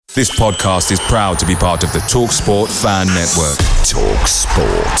This podcast is proud to be part of the TalkSport Fan Network.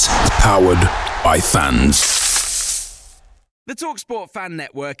 TalkSport. Powered by fans. The TalkSport Fan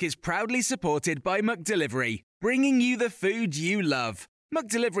Network is proudly supported by McDelivery, bringing you the food you love.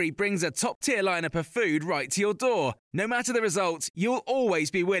 McDelivery brings a top-tier lineup of food right to your door. No matter the result, you'll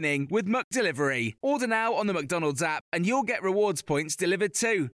always be winning with McDelivery. Order now on the McDonald's app and you'll get rewards points delivered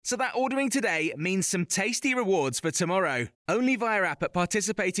too. So that ordering today means some tasty rewards for tomorrow. Only via app at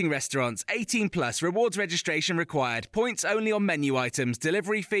participating restaurants. 18 plus. Rewards registration required. Points only on menu items.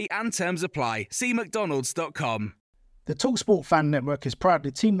 Delivery fee and terms apply. See mcdonalds.com. The TalkSport Fan Network is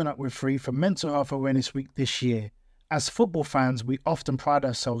proudly teaming up with Free for Mental Health Awareness Week this year. As football fans, we often pride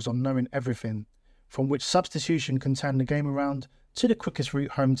ourselves on knowing everything, from which substitution can turn the game around to the quickest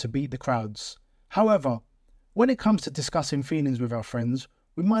route home to beat the crowds. However, when it comes to discussing feelings with our friends,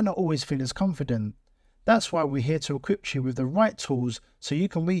 we might not always feel as confident. That's why we're here to equip you with the right tools so you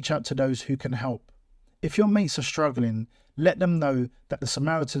can reach out to those who can help. If your mates are struggling, let them know that the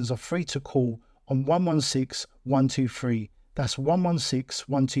Samaritans are free to call on 116 123. That's 116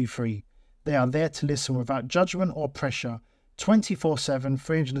 123. They are there to listen without judgment or pressure, 24/7,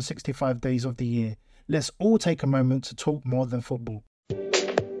 365 days of the year. Let's all take a moment to talk more than football.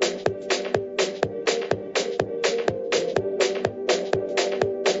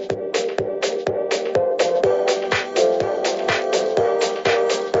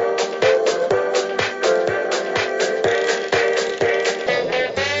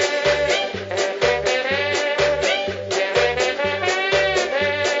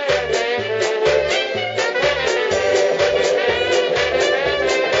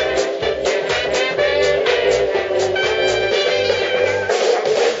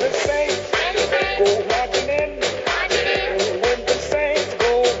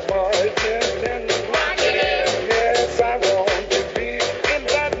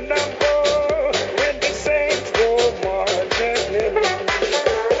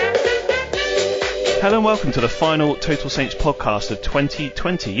 Hello and welcome to the final Total Saints podcast of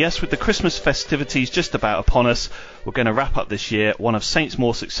 2020. Yes, with the Christmas festivities just about upon us, we're going to wrap up this year one of Saints'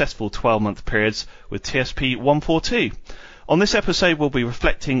 more successful 12-month periods with TSP 142. On this episode, we'll be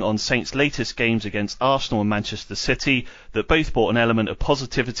reflecting on Saints' latest games against Arsenal and Manchester City that both brought an element of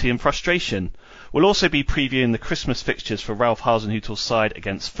positivity and frustration. We'll also be previewing the Christmas fixtures for Ralph Hasenhüttl's side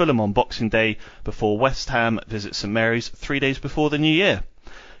against Fulham on Boxing Day before West Ham visit St Mary's 3 days before the new year.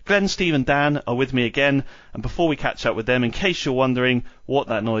 Glenn, Steve and Dan are with me again, and before we catch up with them, in case you're wondering what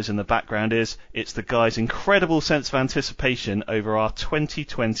that noise in the background is, it's the guys' incredible sense of anticipation over our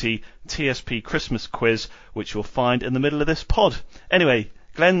 2020 TSP Christmas quiz, which you'll find in the middle of this pod. Anyway,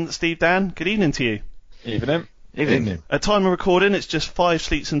 Glenn, Steve, Dan, good evening to you. Evening. At time of recording, it's just 5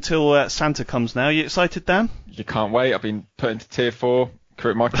 sleeps until Santa comes now. You excited, Dan? You can't wait. I've been put into tier 4.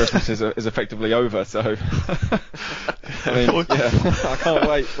 My Christmas is effectively over, so I mean, yeah, I can't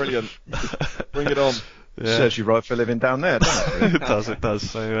wait. Brilliant. Bring it on. Yeah. Serves you right for living down there, doesn't it? It does.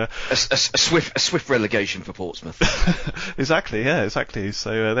 So a swift relegation for Portsmouth. Exactly.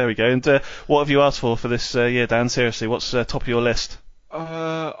 So there we go. And what have you asked for this year, Dan? Seriously, what's top of your list?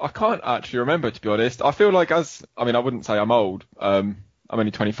 I can't actually remember, to be honest. I feel like I wouldn't say I'm old. I'm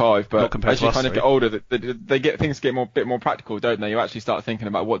only 25, but as you kind of get older, things get a bit more practical, don't they? You actually start thinking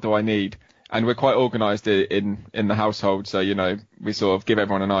about what do I need, and we're quite organised in the household, so we sort of give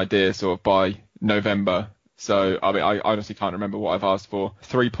everyone an idea sort of by November. So I honestly can't remember what I've asked for.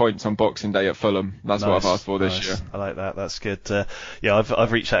 3 points on Boxing Day at Fulham. That's what I've asked for this year. I like that. That's good.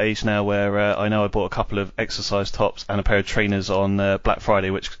 I've reached that age now where I know I bought a couple of exercise tops and a pair of trainers on Black Friday,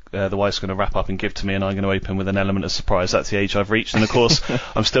 which the wife's going to wrap up and give to me, and I'm going to open with an element of surprise. That's the age I've reached, and of course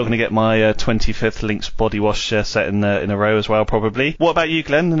I'm still going to get my 25th Lynx body wash set in a row as well, probably. What about you,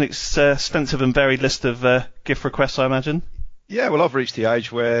 Glenn? An extensive and varied list of gift requests, I imagine. Yeah, well, I've reached the age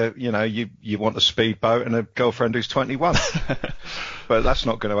where, you want a speedboat and a girlfriend who's 21. But that's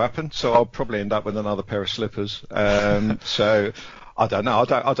not going to happen, so I'll probably end up with another pair of slippers. So I don't know.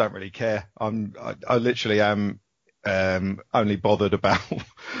 I don't really care. I literally am only bothered about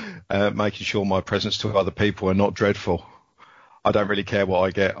making sure my presents to other people are not dreadful. I don't really care what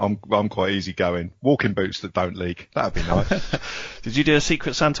I get. I'm quite easygoing. Walking boots that don't leak. That'd be nice. Did you do a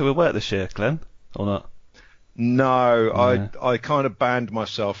Secret Santa with work this year, Glenn, or not? No, I kind of banned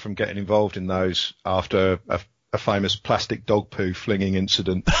myself from getting involved in those after a famous plastic dog poo flinging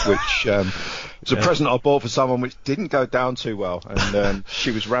incident, which was a present I bought for someone which didn't go down too well. And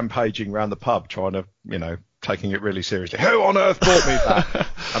she was rampaging around the pub trying to, taking it really seriously. Who on earth bought me that?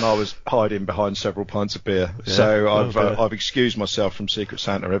 And I was hiding behind several pints of beer. Yeah, so I've excused myself from Secret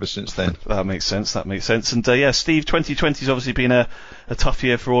Santa ever since then. That makes sense. And Steve, 2020 has obviously been a tough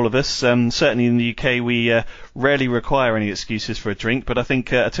year for all of us. Certainly in the UK, we rarely require any excuses for a drink, but I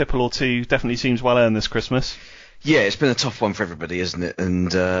think a tipple or two definitely seems well earned this Christmas. Yeah, it's been a tough one for everybody, isn't it?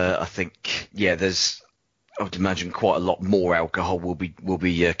 And I think, I would imagine quite a lot more alcohol will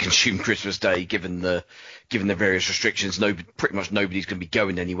be consumed Christmas Day, given the various restrictions. Pretty much nobody's going to be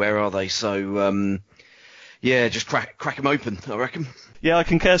going anywhere, are they? So just crack them open, I reckon. Yeah, I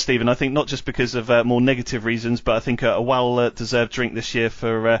concur, Stephen. I think not just because of more negative reasons, but I think a well-deserved drink this year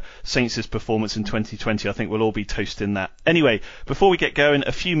for Saints' performance in 2020. I think we'll all be toasting that. Anyway, before we get going,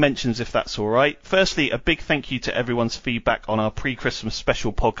 a few mentions if that's all right. Firstly, a big thank you to everyone's feedback on our pre-Christmas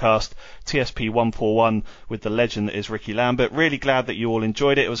special podcast, TSP 141, with the legend that is Ricky Lambert. Really glad that you all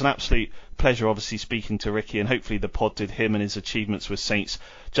enjoyed it. It was an absolute pleasure, obviously, speaking to Ricky, and hopefully the pod did him and his achievements with Saints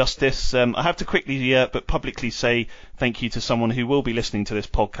justice. I have to quickly but publicly say thank you to someone who will be listening to this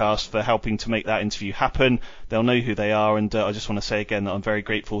podcast for helping to make that interview happen. They'll know who they are, and I just want to say again that I'm very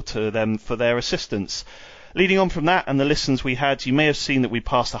grateful to them for their assistance. Leading on from that and the listens we had, you may have seen that we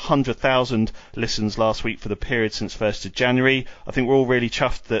passed 100,000 listens last week for the period since 1st of January. I think we're all really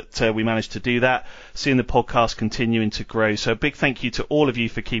chuffed that we managed to do that, seeing the podcast continuing to grow. So a big thank you to all of you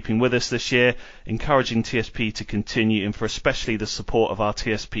for keeping with us this year, encouraging TSP to continue, and for especially the support of our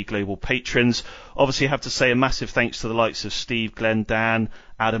TSP Global patrons. Obviously, I have to say a massive thanks to the likes of Steve, Glenn, Dan,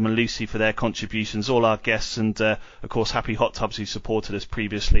 Adam and Lucy for their contributions, all our guests, and of course Happy Hot Tubs who supported us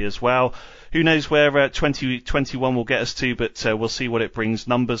previously as well. Who knows where 2021 will get us to, but we'll see what it brings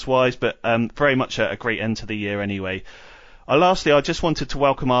numbers wise, but very much a great end to the year anyway. Lastly, I just wanted to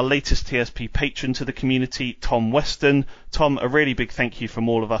welcome our latest TSP patron to the community, Tom Weston. Tom, a really big thank you from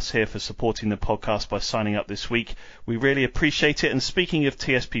all of us here for supporting the podcast by signing up this week. We really appreciate it. And speaking of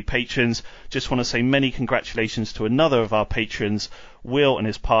TSP patrons, just want to say many congratulations to another of our patrons, Will and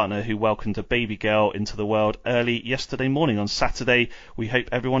his partner, who welcomed a baby girl into the world early yesterday morning on Saturday. We hope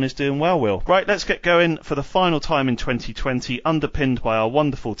everyone is doing well, Will. Right, let's get going for the final time in 2020, underpinned by our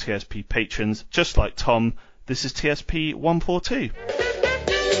wonderful TSP patrons, just like Tom. This is TSP 142.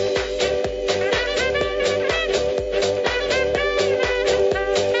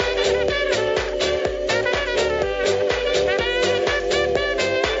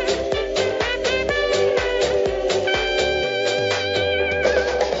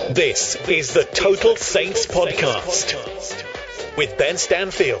 This is the Total Saints Podcast with Ben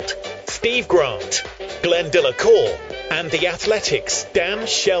Stanfield, Steve Grant, Glenn Delacour, and The Athletic's Dan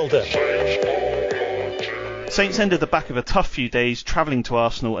Sheldon. Saints ended the back of a tough few days, travelling to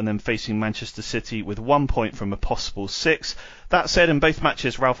Arsenal and then facing Manchester City with 1 point from a possible 6. That said, in both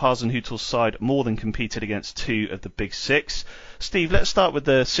matches, Ralph Hasenhüttl's side more than competed against 2 of the big 6. Steve, let's start with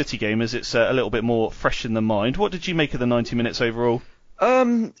the City game, as it's a little bit more fresh in the mind. What did you make of the 90 minutes overall?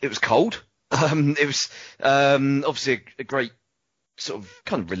 It was cold. It was obviously a great sort of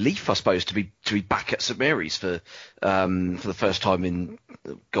kind of relief, I suppose, to be back at St Mary's for the first time in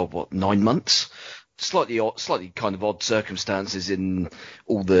 9 months. Slightly kind of odd circumstances in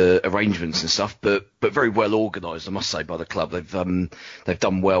all the arrangements and stuff, but very well organised, I must say, by the club. They've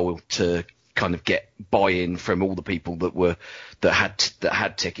done well to kind of get buy-in from all the people that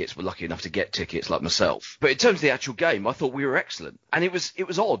had tickets, were lucky enough to get tickets, like myself. But in terms of the actual game, I thought we were excellent, and it was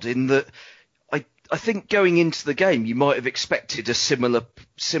odd in that I think going into the game you might have expected a similar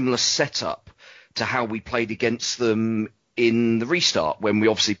setup to how we played against them in the restart, when we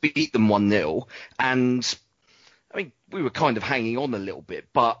obviously beat them 1-0, and I mean, we were kind of hanging on a little bit,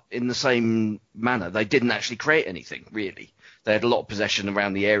 but in the same manner, they didn't actually create anything, really. They had a lot of possession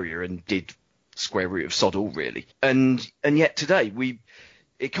around the area and did square root of sod all, really. And yet today,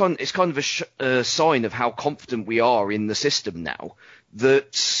 it's kind of a sign of how confident we are in the system now,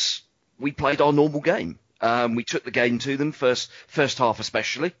 that we played our normal game. We took the game to them, first half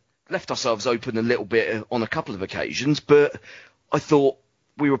especially. Left ourselves open a little bit on a couple of occasions, but I thought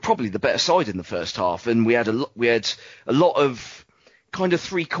we were probably the better side in the first half, and we had a lot of kind of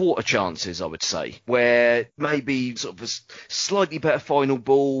three-quarter chances, I would say, where maybe sort of a slightly better final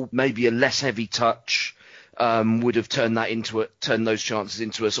ball, maybe a less heavy touch, would have turned those chances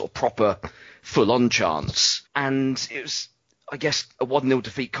into a sort of proper full-on chance. And it was, I guess, a 1-0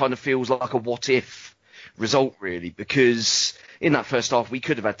 defeat kind of feels like a what-if result, really, because in that first half we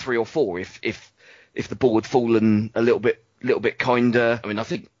could have had 3 or 4 if the ball had fallen a little bit kinder. I mean, I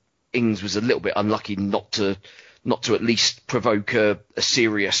think Ings was a little bit unlucky not to at least provoke a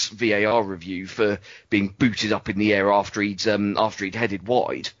serious VAR review for being booted up in the air after he'd headed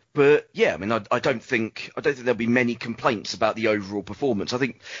wide. But yeah, I mean, I don't think there'll be many complaints about the overall performance. I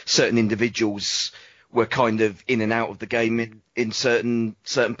think certain individuals were kind of in and out of the game in certain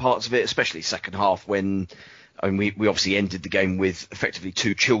parts of it, especially second half when. I mean, we obviously ended the game with effectively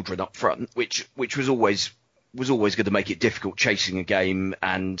 2 children up front, which was always going to make it difficult chasing a game.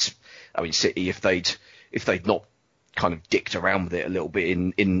 And I mean, City, if they'd not kind of dicked around with it a little bit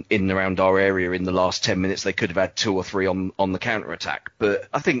in around our area in the last 10 minutes, they could have had 2 or 3 on the counter attack. But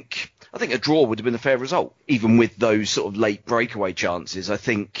I think a draw would have been a fair result, even with those sort of late breakaway chances. I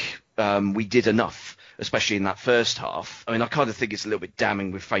think we did enough, especially in that first half. I mean, I kind of think it's a little bit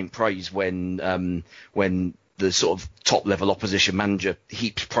damning with faint praise when the sort of top level opposition manager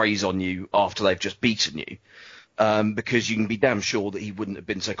heaps praise on you after they've just beaten you, because you can be damn sure that he wouldn't have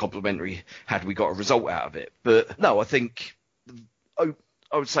been so complimentary had we got a result out of it. But no, I think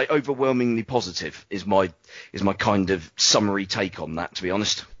I would say overwhelmingly positive is my kind of summary take on that, to be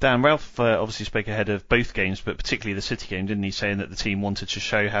honest. Dan, Ralph obviously spoke ahead of both games, but particularly the City game, didn't he, saying that the team wanted to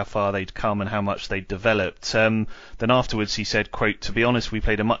show how far they'd come and how much they'd developed. Then afterwards he said, quote, "To be honest, we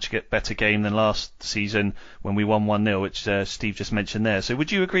played a much better game than last season when we won 1-0, which Steve just mentioned there." So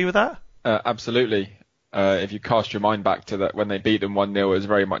would you agree with that? Absolutely. If you cast your mind back to that, when they beat them 1-0, it was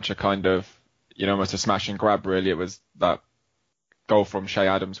very much a kind of, almost a smash and grab, really. It was that goal from Che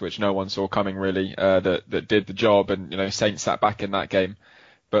Adams, which no one saw coming, really, that did the job, and Saints sat back in that game.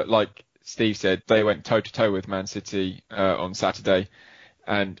 But like Steve said, they went toe to toe with Man City on Saturday,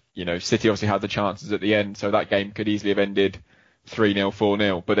 and City obviously had the chances at the end, so that game could easily have ended 3-0,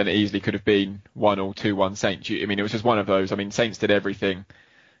 4-0, but then it easily could have been 1-1, 2-1 Saints. I mean, it was just one of those. I mean, Saints did everything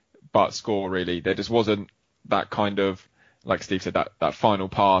but score, really. There just wasn't that kind of, like Steve said, that final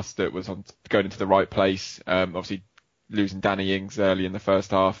pass that was going into the right place. Obviously losing Danny Ings early in the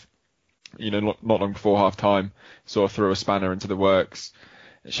first half, not long before half time, sort of threw a spanner into the works.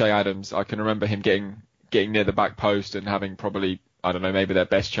 Che Adams, I can remember him getting near the back post and having probably, I don't know, maybe their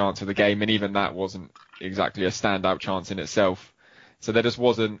best chance of the game, and even that wasn't exactly a standout chance in itself. So there just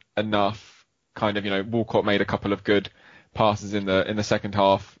wasn't enough kind of, Walcott made a couple of good passes in the second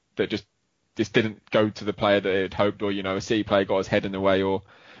half that just didn't go to the player that it had hoped, or, a City player got his head in the way or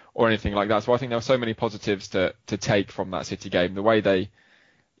anything like that. So I think there were so many positives to take from that City game. The way they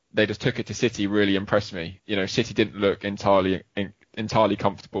just took it to City really impressed me. City didn't look entirely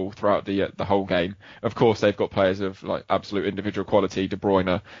comfortable throughout the whole game. Of course, they've got players of like absolute individual quality, De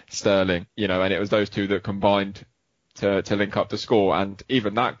Bruyne, Sterling, and it was those two that combined to link up the score. And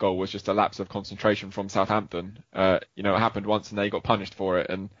even that goal was just a lapse of concentration from Southampton. It happened once and they got punished for it.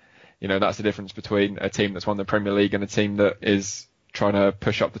 And, that's the difference between a team that's won the Premier League and a team that is trying to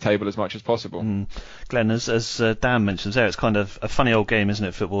push up the table as much as possible. Glenn, as Dan mentions there, it's kind of a funny old game, isn't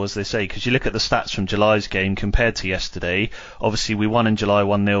it, football, as they say, because you look at the stats from July's game compared to yesterday. Obviously, we won in July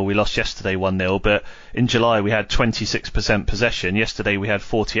 1-0, we lost yesterday 1-0, but in July we had 26% possession, yesterday we had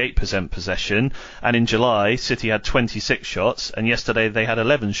 48% possession, and in July City had 26 shots, and yesterday they had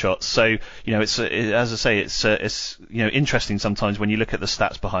 11 shots. So, it's as I say, it's interesting sometimes when you look at the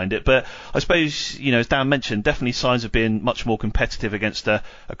stats behind it. But I suppose, as Dan mentioned, definitely signs of being much more competitive against a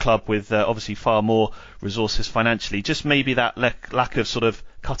club with obviously far more resources financially. Just maybe that lack of sort of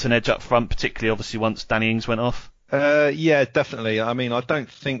cutting edge up front, particularly obviously once Danny Ings went off. Yeah, definitely. I mean, I don't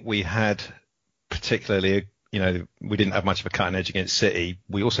think we had particularly, we didn't have much of a cutting edge against City.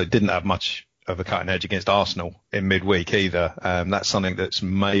 We also didn't have much of a cutting edge against Arsenal in midweek either. That's something that's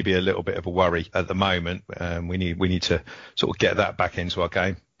maybe a little bit of a worry at the moment. We need to sort of get that back into our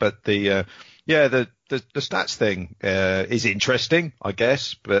game. But the stats thing is interesting, I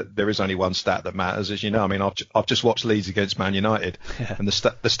guess, but there is only one stat that matters, as you know. I mean, I've just watched Leeds against Man United, and the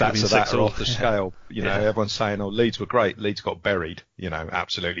stats of that are off the scale. Everyone's saying, "Oh, Leeds were great." Leeds got buried,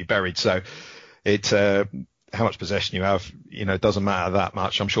 absolutely buried. So it how much possession you have, doesn't matter that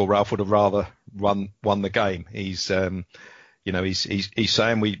much. I'm sure Ralph would have rather won the game. He's he's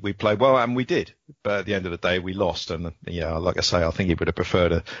saying we played well, and we did, but at the end of the day we lost. And like I say, I think he would have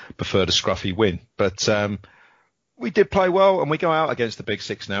preferred a scruffy win. But we did play well, and we go out against the big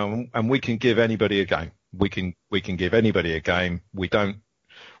six now, and we can give anybody a game. We can give anybody a game. We don't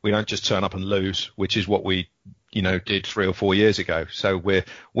just turn up and lose, which is what we did 3 or 4 years ago. So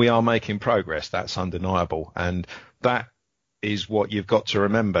we are making progress. That's undeniable, and that is what you've got to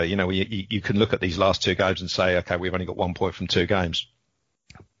remember. You can look at these last 2 games and say, okay, we've only got 1 point from 2 games.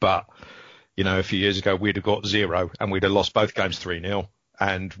 But, a few years ago, we'd have got 0 and we'd have lost both games 3-0,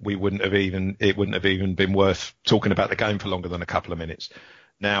 and it wouldn't have even been worth talking about the game for longer than a couple of minutes.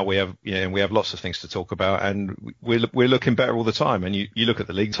 Now we have lots of things to talk about, and we're looking better all the time. And you look at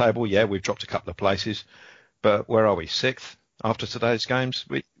the league table, we've dropped a couple of places, but where are we? 6th? after today's games,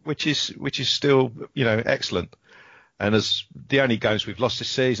 which is still, excellent. And as the only games we've lost this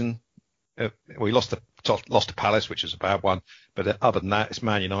season, we lost to Palace, which is a bad one. But other than that, it's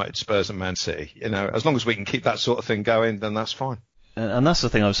Man United, Spurs and Man City. As long as we can keep that sort of thing going, then that's fine. And that's the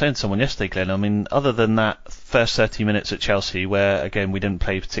thing I was saying to someone yesterday, Glenn. I mean, other than that first 30 minutes at Chelsea, where, again, we didn't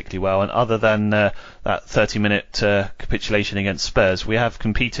play particularly well, and other than that 30-minute capitulation against Spurs, we have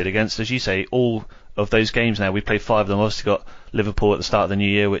competed against, as you say, all of those games now. We've played 5 of them. Obviously got Liverpool at the start of the new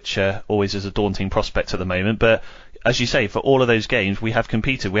year, which always is a daunting prospect at the moment. But, as you say, for all of those games, we have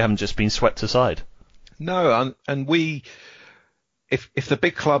competed. We haven't just been swept aside. No, and we... If the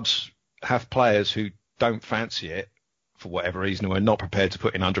big clubs have players who don't fancy it, for whatever reason, who are not prepared to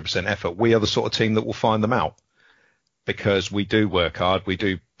put in 100% effort, we are the sort of team that will find them out, because we do work hard, we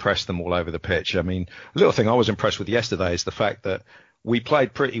do press them all over the pitch. I mean, a little thing I was impressed with yesterday is the fact that we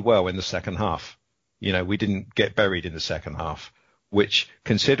played pretty well in the second half. We didn't get buried in the second half, which,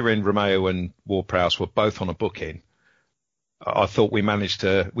 considering Romeo and Ward-Prowse were both on a booking, I thought we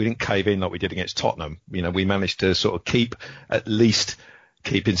didn't cave in like we did against Tottenham. We managed to sort of keeping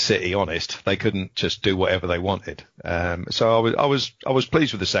City honest. They couldn't just do whatever they wanted. So I was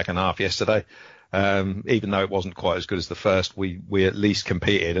pleased with the second half yesterday. Even though it wasn't quite as good as the first, we at least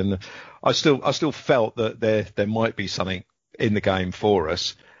competed, and I still felt that there might be something in the game for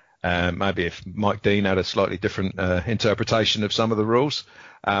us. Maybe if Mike Dean had a slightly different interpretation of some of the rules.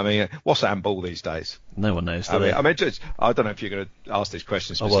 I mean, what's handball these days? No one knows. I don't know if you're going to ask this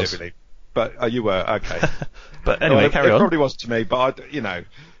question specifically. But you were, okay. But anyway, carry on. It probably wasn't to me, but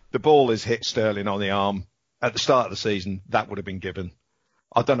the ball is hit Sterling on the arm at the start of the season. That would have been given.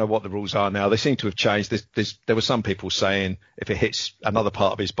 I don't know what the rules are now. They seem to have changed. There were some people saying if it hits another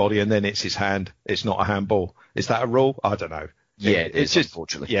part of his body and then it's his hand, it's not a handball. Is that a rule? I don't know. Yeah, it's just,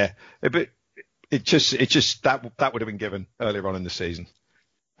 unfortunately. Yeah, but it just that would have been given earlier on in the season.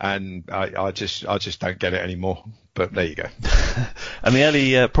 And I just don't get it anymore. But there you go. And the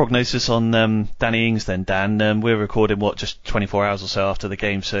early prognosis on Danny Ings then, Dan. We're recording, just 24 hours or so after the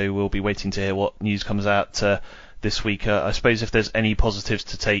game, so we'll be waiting to hear what news comes out this week. I suppose if there's any positives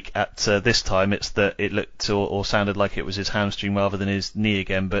to take at this time, it's that it looked or sounded like it was his hamstring rather than his knee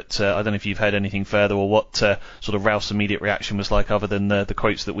again. But I don't know if you've heard anything further or what sort of Ralph's immediate reaction was like other than the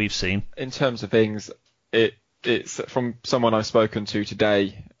quotes that we've seen. In terms of things, it's from someone I've spoken to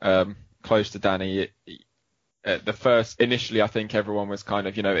today, close to Danny. Initially, I think everyone was kind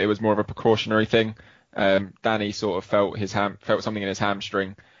of, it was more of a precautionary thing. Danny sort of felt something in his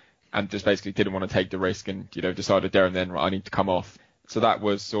hamstring and just basically didn't want to take the risk and, decided there and then, right, I need to come off. So that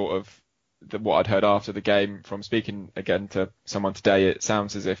was sort of what I'd heard after the game. From speaking again to someone today, it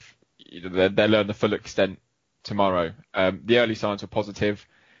sounds as if they'll learn the full extent tomorrow. The early signs were positive,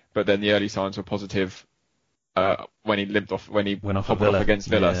 but then the early signs were positive when he limped off, when he went off against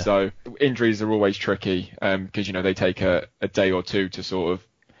Villa. Yeah. So injuries are always tricky because they take a day or two to sort of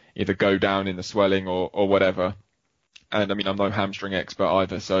either go down in the swelling or whatever. And I mean, I'm no hamstring expert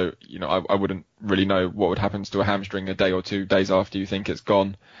either, so I wouldn't really know what would happen to a hamstring a day or 2 days after you think it's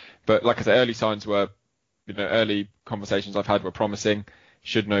gone. But like I said, early signs were, early conversations I've had were promising.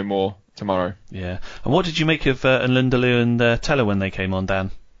 Should know more tomorrow. Yeah. And what did you make of Lundaloo and Teller when they came on,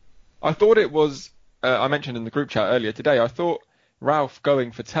 Dan? I thought it was. I mentioned in the group chat earlier today, I thought Ralph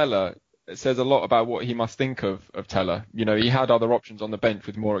going for Teller says a lot about what he must think of Teller. He had other options on the bench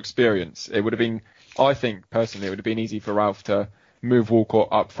with more experience. It would have been, I think personally, it would have been easy for Ralph to move Walcott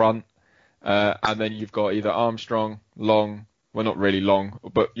up front, and then you've got either Armstrong, Long, well not really Long,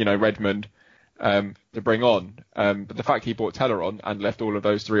 but Redmond to bring on. But the fact he brought Teller on and left all of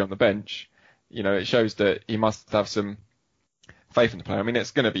those 3 on the bench, it shows that he must have some faith in the player. I mean,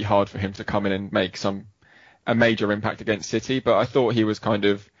 it's going to be hard for him to come in and make a major impact against City, but I thought he was kind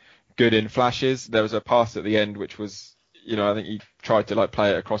of good in flashes. There was a pass at the end which was, I think he tried to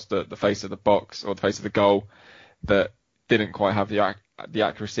play it across the face of the box or the face of the goal that didn't quite have the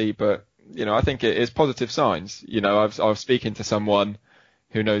accuracy, but I think it is positive signs. I was speaking to someone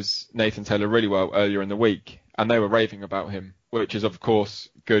who knows Nathan Taylor really well earlier in the week, and they were raving about him, which is of course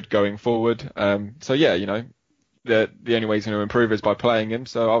good going forward. So yeah, the only way he's going to improve is by playing him.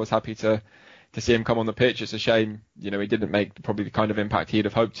 So I was happy to see him come on the pitch. It's a shame, he didn't make probably the kind of impact he'd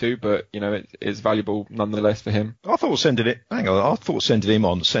have hoped to, but it is valuable nonetheless for him. I thought sending him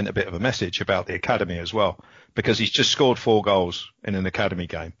on sent a bit of a message about the academy as well, because he's just scored 4 goals in an academy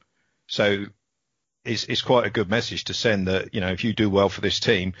game. So it's quite a good message to send that, if you do well for this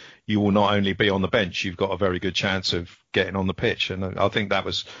team, you will not only be on the bench, you've got a very good chance of getting on the pitch. And I think that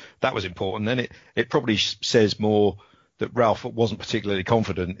was important. And it probably says more that Ralph wasn't particularly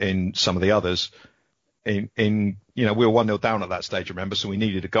confident in some of the others we were 1-0 down at that stage, remember? So we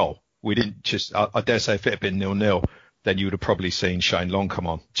needed a goal. We didn't just, I dare say if it had been 0-0, then you would have probably seen Shane Long come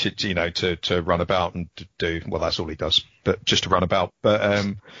on to run about and to do, well, that's all he does, but just to run about. But,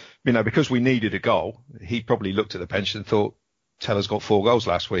 because we needed a goal, he probably looked at the bench and thought, Teller's got 4 goals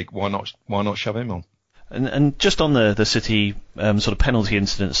last week. Why not shove him on? And just on the City sort of penalty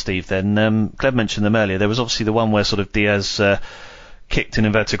incident, Steve, then Gleb mentioned them earlier. There was obviously the one where sort of Diaz kicked in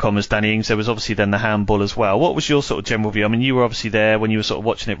inverted commas Danny Ings. There was obviously then the handball as well. What was your sort of general view? I mean, you were obviously there when you were sort of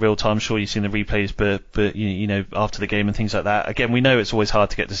watching it real time. Sure, you've seen the replays, but after the game and things like that. Again, we know it's always hard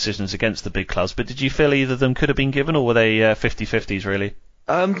to get decisions against the big clubs, but did you feel either of them could have been given, or were they 50-50s really?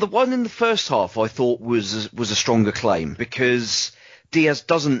 The one in the first half I thought was a stronger claim, because Diaz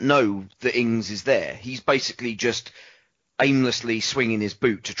doesn't know that Ings is there. He's basically just aimlessly swinging his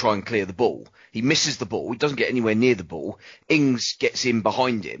boot to try and clear the ball. He misses the ball. He doesn't get anywhere near the ball. Ings gets in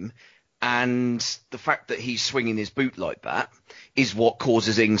behind him, and the fact that he's swinging his boot like that is what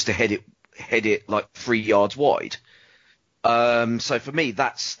causes Ings to head it like 3 yards wide. So for me,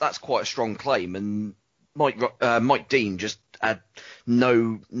 that's quite a strong claim. And Mike Dean just had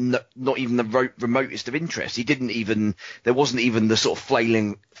not even the remotest of interest. There wasn't even the sort of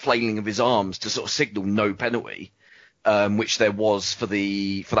flailing of his arms to sort of signal no penalty, which there was for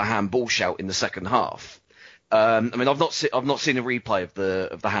the handball shout in the second half. I mean, I've not seen a replay of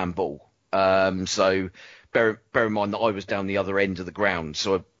the handball. So bear in mind that I was down the other end of the ground,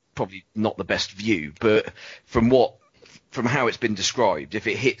 so probably not the best view. But from how it's been described, if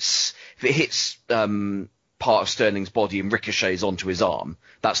it hits part of Sterling's body and ricochets onto his arm,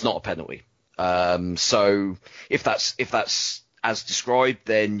 that's not a penalty. So if that's as described,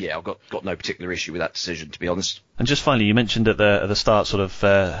 then yeah, I've got no particular issue with that decision, to be honest. And just finally, you mentioned at the start sort of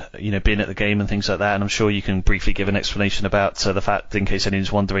being at the game and things like that, and I'm sure you can briefly give an explanation about the fact, in case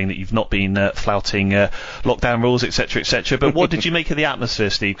anyone's wondering, that you've not been flouting lockdown rules, etc. But what did you make of the atmosphere,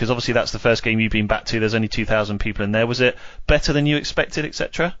 Steve? Because obviously that's the first game you've been back to. There's only 2,000 people in there. Was it better than you expected,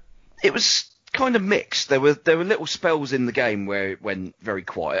 etc.? It was kind of mixed. There were little spells in the game where it went very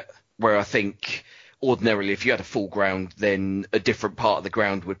quiet, where I think ordinarily if you had a full ground, then a different part of the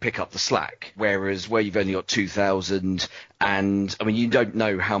ground would pick up the slack. Whereas where you've only got 2,000, and I mean, you don't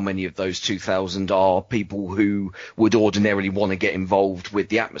know how many of those 2,000 are people who would ordinarily want to get involved with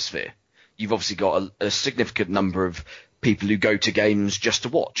the atmosphere. You've obviously got a significant number of people who go to games just to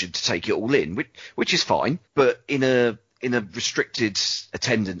watch and to take it all in, which is fine. But in a restricted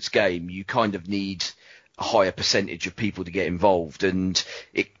attendance game, you kind of need a higher percentage of people to get involved, and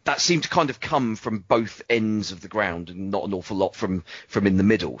that seemed to kind of come from both ends of the ground and not an awful lot from in the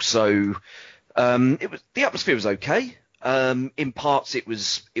middle. So the atmosphere was okay. In parts it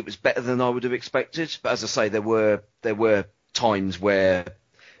was better than I would have expected, but as I say, there were times where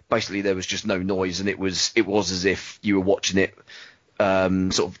basically there was just no noise, and it was as if you were watching it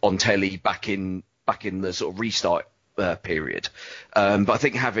sort of on telly back in the sort of restart period. But I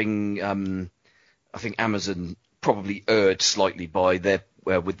think I think Amazon probably erred slightly by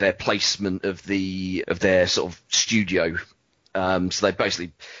with their placement of their sort of studio. So they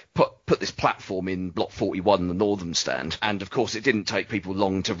basically put this platform in Block 41, the Northern Stand, and of course it didn't take people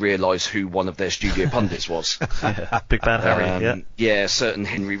long to realise who one of their studio pundits was. Big Bad Harry. Yeah, certain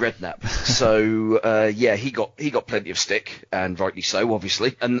Henry Redknapp. So he got plenty of stick, and rightly so,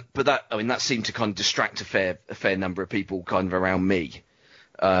 obviously. But that seemed to kind of distract a fair number of people kind of around me,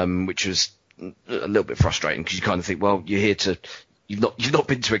 which was a little bit frustrating, because you kind of think, well, you're here to. You've not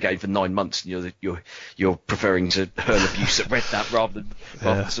been to a game for 9 months, and you're preferring to hurl abuse at Redknapp rather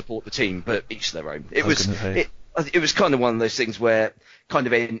than support the team. But each their own. It was kind of one of those things where kind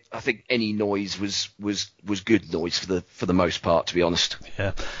of I think any noise was good noise for the most part, to be honest.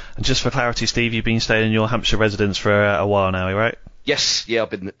 Yeah. And just for clarity, Steve, you've been staying in your Hampshire residence for a while now, right? Yes. Yeah,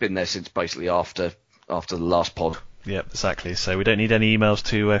 I've been there since basically after the last pod. Yeah, exactly. So we don't need any emails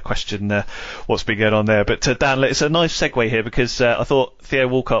to question what's been going on there. But Dan, it's a nice segue here, because I thought Theo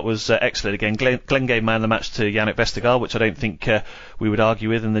Walcott was excellent again. Glenn gave man of the match to Yannick Vestergaard, which I don't think we would argue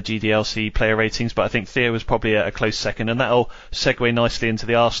with in the GDLC player ratings, but I think Theo was probably a close second, and that'll segue nicely into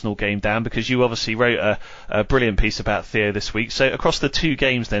the Arsenal game, Dan, because you obviously wrote a brilliant piece about Theo this week. So across the two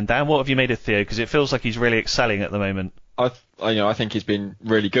games then, Dan, what have you made of Theo? Because it feels like he's really excelling at the moment. I think he's been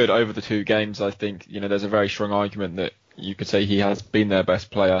really good over the two games. I think, there's a very strong argument that you could say he has been their best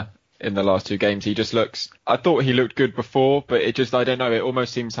player in the last two games. I thought he looked good before, but I don't know, it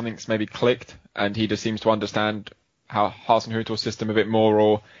almost seems something's maybe clicked, and he just seems to understand how Hasenhüttl's system a bit more,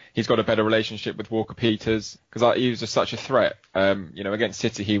 or he's got a better relationship with Walker Peters, because he was just such a threat. Against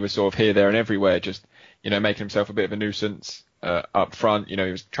City, he was sort of here, there and everywhere, just, making himself a bit of a nuisance up front. He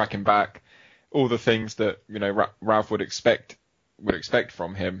was tracking back. all the things that, you know, Ralph would expect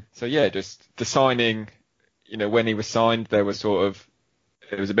from him. So yeah, just the signing, you know, when he was signed, it was a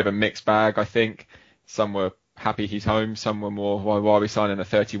bit of a mixed bag, I think. Some were happy he's home, some were more, why are we signing a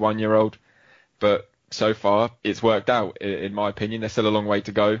 31-year-old? But so far, it's worked out, in my opinion. There's still a long way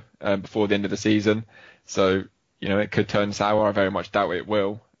to go before the end of the season. So, you know, it could turn sour. I very much doubt it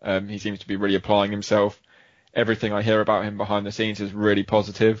will. He seems to be really applying himself. Everything I hear about him behind the scenes is really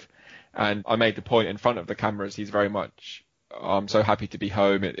positive. And I made the point in front of the cameras, he's very much, I'm so happy to be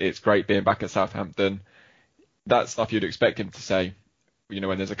home. It's great being back at Southampton. That's stuff you'd expect him to say, you know,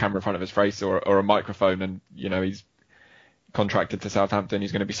 when there's a camera in front of his face or a microphone and, you know, he's contracted to Southampton,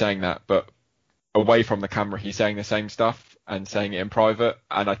 he's going to be saying that. But away from the camera, he's saying the same stuff and saying it in private.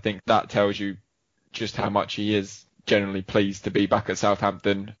 And I think that tells you just how much he is generally pleased to be back at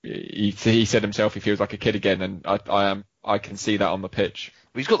Southampton. He said himself he feels like a kid again, and I can see that on the pitch.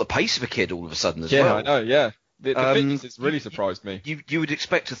 Well, he's got the pace of a kid all of a sudden as well. Yeah, I know, yeah. The fitness has really surprised me. You would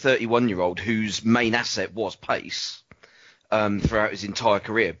expect a 31-year-old whose main asset was pace throughout his entire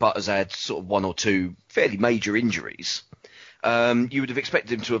career, but has had sort of one or two fairly major injuries. You would have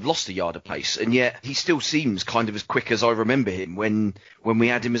expected him to have lost a yard of pace, and yet he still seems kind of as quick as I remember him when we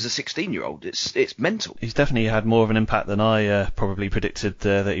had him as a 16-year-old. It's mental. He's definitely had more of an impact than I probably predicted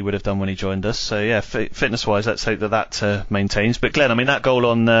that he would have done when he joined us. So yeah, fitness-wise, let's hope that maintains. But Glenn, I mean, that goal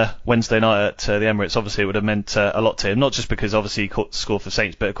on Wednesday night at the Emirates, obviously it would have meant a lot to him, not just because obviously he scored for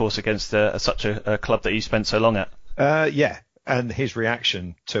Saints, but of course against such a club that he spent so long at. Yeah. And his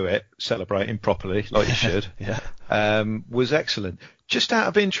reaction to it, celebrating properly, like he should, was excellent. Just out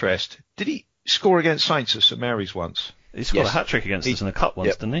of interest, did he score against Saints at St Mary's once? He scored a hat-trick against us in the Cup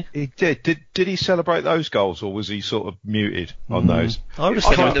once, didn't he? He did. Did he celebrate those goals, or was he sort of muted on those? I would have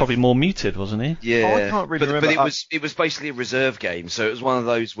said he was probably more muted, wasn't he? Yeah, I can't really remember. But it was basically a reserve game, so it was one of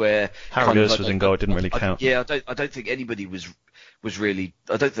those where Harry Lewis was in goal. It didn't really count. I don't think anybody was really.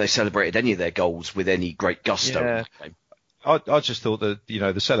 I don't think they celebrated any of their goals with any great gusto. Yeah. I just thought that, you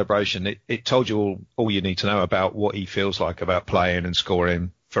know, the celebration, it told you all you need to know about what he feels like about playing and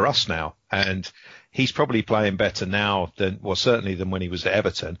scoring for us now. And he's probably playing better now certainly than when he was at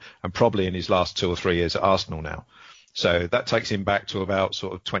Everton, and probably in his last 2 or 3 years at Arsenal now. So that takes him back to about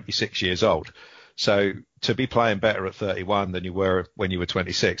sort of 26 years old. So to be playing better at 31 than you were when you were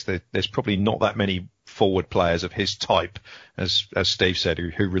 26, there's probably not that many forward players of his type, as Steve said,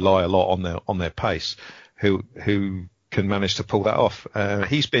 who rely a lot on their pace, who can manage to pull that off.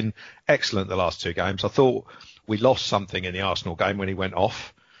 He's been excellent the last 2 games. I thought we lost something in the Arsenal game when he went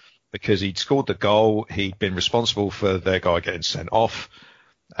off, because he'd scored the goal. He'd been responsible for their guy getting sent off.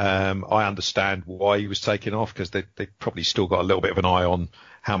 I understand why he was taken off, because they probably still got a little bit of an eye on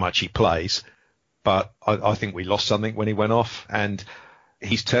how much he plays. But I think we lost something when he went off, and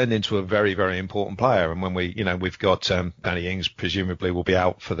he's turned into a very, very important player. And when we've got Danny Ings presumably will be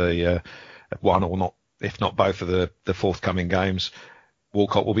out for the one or not, if not both of the forthcoming games.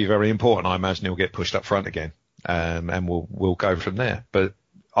 Walcott will be very important. I imagine he'll get pushed up front again, and we'll go from there. But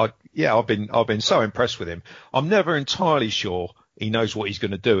I've been so impressed with him. I'm never entirely sure he knows what he's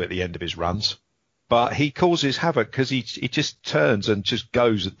going to do at the end of his runs, but he causes havoc because he just turns and just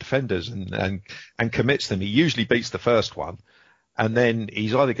goes at defenders and commits them. He usually beats the first one, and then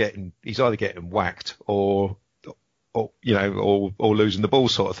he's either getting whacked or losing the ball,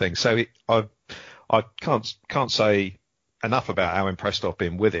 sort of thing. So I can't say enough about how impressed I've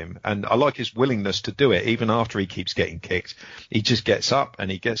been with him, and I like his willingness to do it even after he keeps getting kicked. He just gets up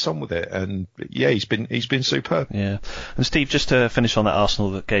and he gets on with it, and yeah, he's been superb. Yeah. And Steve, just to finish on that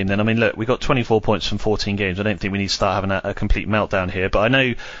Arsenal game then, I mean, look, we got 24 points from 14 games. I don't think we need to start having a complete meltdown here, but I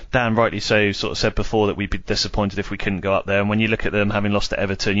know Dan rightly so sort of said before that we'd be disappointed if we couldn't go up there, and when you look at them having lost to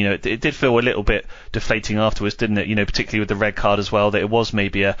Everton, you know, it did feel a little bit deflating afterwards, didn't it? You know, particularly with the red card as well, that it was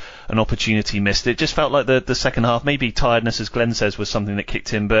maybe an opportunity missed. It just felt like the second half, maybe tiredness, as Glenn says, was something that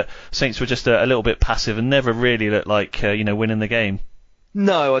kicked in, but Saints were just a little bit passive and never really looked like winning the game.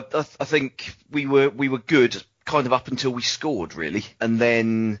 No, I think we were good kind of up until we scored, really, and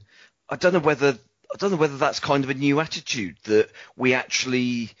then I don't know whether that's kind of a new attitude, that we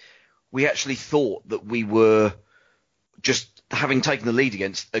actually thought that we were just having taken the lead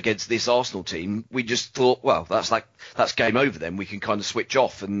against this Arsenal team. We just thought, well, that's game over. Then we can kind of switch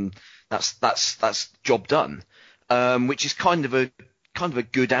off, and that's job done. Which is kind of a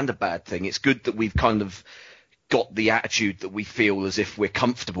good and a bad thing. It's good that we've kind of got the attitude that we feel as if we're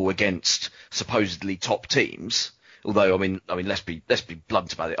comfortable against supposedly top teams. Although, I mean, let's be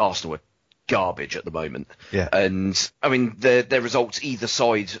blunt about it. Arsenal are garbage at the moment. Yeah. And I mean, their results either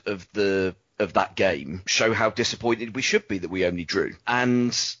side of that game show how disappointed we should be that we only drew.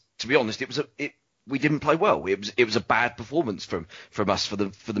 And to be honest, we didn't play well. It was a bad performance from us for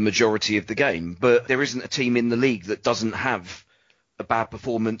the majority of the game. But there isn't a team in the league that doesn't have a bad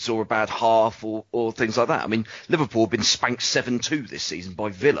performance or a bad half or things like that. I mean, Liverpool have been spanked 7-2 this season by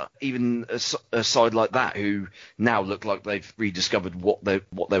Villa. Even a side like that, who now look like they've rediscovered what they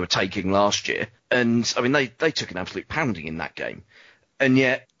were taking last year. And I mean, they took an absolute pounding in that game, and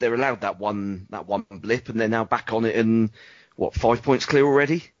yet they're allowed that one blip, and they're now back on it and 5 points clear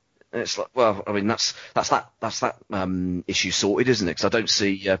already. And it's like, well, I mean, that's that issue sorted, isn't it? Because I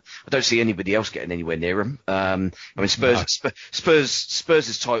don't see anybody else getting anywhere near them. I mean,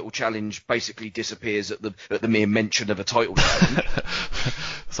 Spurs' title challenge basically disappears at the mere mention of a title challenge.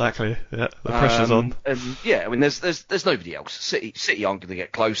 Exactly. Yeah, the pressure's on. And yeah, I mean, there's nobody else. City aren't going to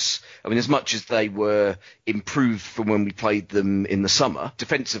get close. I mean, as much as they were improved from when we played them in the summer,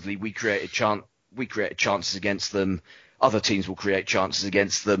 defensively we created chances against them. Other teams will create chances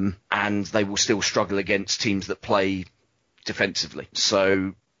against them, and they will still struggle against teams that play defensively.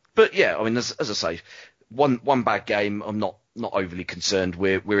 So, but yeah, I mean, as I say, one bad game, I'm not overly concerned.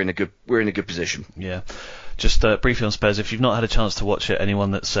 We're in a good position. Yeah. Just briefly on Spurs, if you've not had a chance to watch it, anyone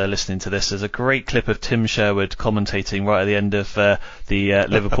that's listening to this, there's a great clip of Tim Sherwood commentating right at the end of the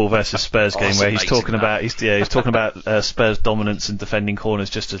Liverpool versus Spurs game, where he's talking about Spurs dominance and defending corners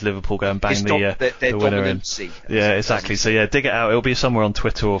just as Liverpool go and bang the winner in. Yeah, exactly. So yeah, dig it out. It'll be somewhere on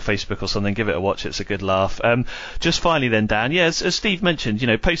Twitter or Facebook or something. Give it a watch. It's a good laugh. Just finally then, Dan, yeah, as Steve mentioned,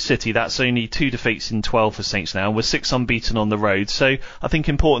 post City, that's only 2 defeats in 12 for Saints now. We're 6 unbeaten on the road. So I think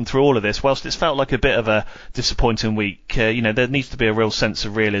important through all of this, whilst it's felt like a bit of a disappointing week, there needs to be a real sense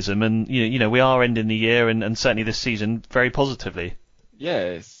of realism, and we are ending the year and certainly this season very positively.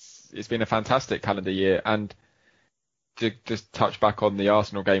 Yeah, it's been a fantastic calendar year, and to just touch back on the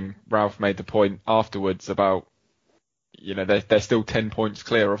Arsenal game, Ralph made the point afterwards about they're still 10 points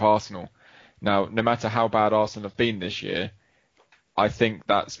clear of Arsenal. Now, no matter how bad Arsenal have been this year, I think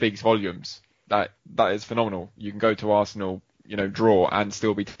that speaks volumes. That is phenomenal. You can go to Arsenal, draw and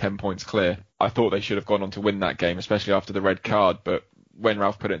still be 10 points clear. I thought they should have gone on to win that game, especially after the red card. But when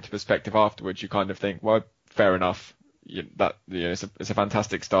Ralph put it into perspective afterwards, you kind of think, well, fair enough. It's a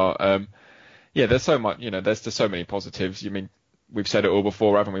fantastic start. There's so much. There's just so many positives. We've said it all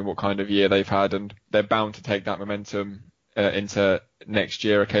before, haven't we? What kind of year they've had, and they're bound to take that momentum into next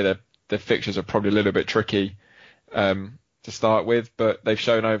year. Okay, their fixtures are probably a little bit tricky to start with, but they've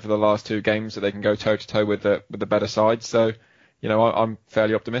shown over the last 2 games that they can go toe to toe with the better side. So, I'm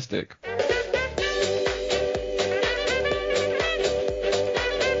fairly optimistic.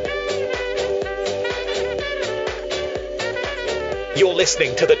 You're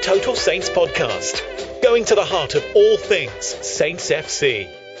listening to the Total Saints podcast, going to the heart of all things Saints FC.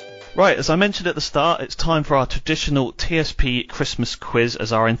 Right, as I mentioned at the start, it's time for our traditional TSP Christmas quiz,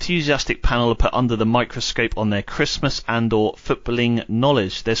 as our enthusiastic panel are put under the microscope on their Christmas and or footballing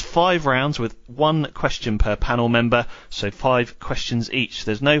knowledge. There's 5 rounds with 1 question per panel member, so 5 questions each.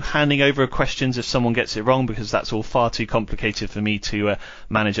 There's no handing over of questions if someone gets it wrong, because that's all far too complicated for me to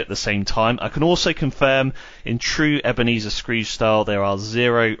manage at the same time. I can also confirm, in true Ebenezer Scrooge style, there are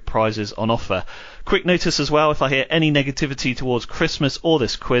 0 prizes on offer. Quick notice as well, if I hear any negativity towards Christmas or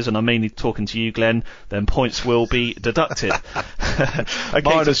this quiz, and I'm mainly talking to you, Glenn, then points will be deducted. Okay,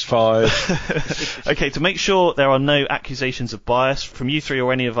 -5. Okay, to make sure there are no accusations of bias from you 3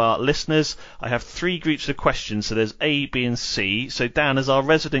 or any of our listeners, I have 3 groups of questions, so there's A, B and C. So Dan, as our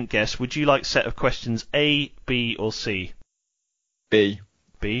resident guest, would you like set of questions A, B or C? B.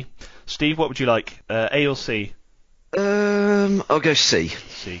 B. Steve, what would you like, A or C? I'll go C.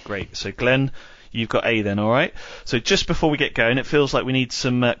 C, great. So Glenn, you've got A then, alright? So just before we get going, it feels like we need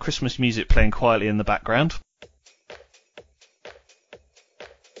some Christmas music playing quietly in the background.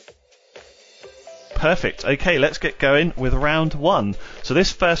 Perfect. Okay, let's get going with round 1. So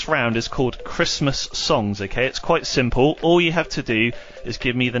this first round is called Christmas songs, okay? It's quite simple. All you have to do is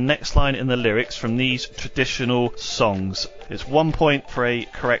give me the next line in the lyrics from these traditional songs. It's 1 point for a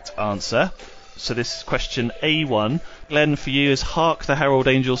correct answer. So this is question A1. Glenn, for you is Hark the Herald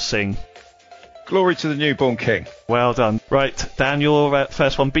Angels Sing. Glory to the Newborn King. Well done. Right, Dan, your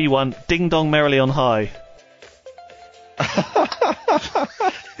first one, B1. Ding Dong Merrily on High.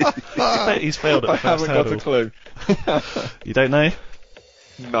 He's failed at the first hurdle. I haven't got a clue. You don't know?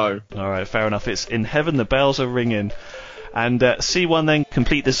 No. Alright, fair enough. It's In Heaven the Bells Are Ringing. And C1 then,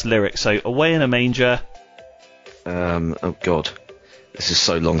 complete this lyric. So, Away in a Manger. Oh God. This is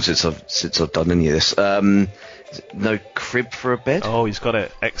so long since I've done any of this. No crib for a bed? Oh, he's got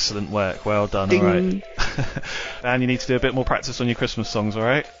it. Excellent work. Well done. Ding. All right. And you need to do a bit more practice on your Christmas songs, all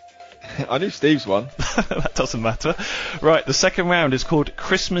right? I knew Steve's one. That doesn't matter. Right, the second round is called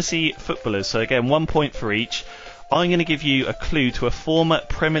Christmassy Footballers. So again, 1 point for each. I'm going to give you a clue to a former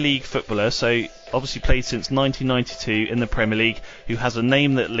Premier League footballer, so obviously played since 1992 in the Premier League, who has a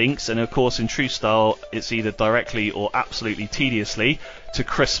name that links, and of course in true style, it's either directly or absolutely tediously, to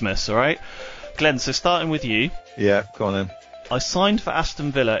Christmas, alright? Glenn, so starting with you. Yeah, go on then. I signed for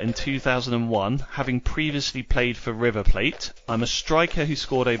Aston Villa in 2001, having previously played for River Plate. I'm a striker who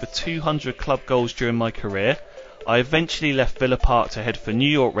scored over 200 club goals during my career. I eventually left Villa Park to head for New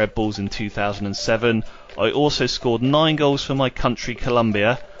York Red Bulls in 2007. I also scored 9 goals for my country,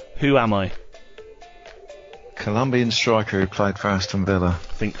 Colombia. Who am I? Colombian striker who played for Aston Villa.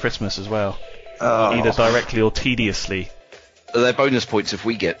 Think Christmas as well. Either directly or tediously. Are there bonus points if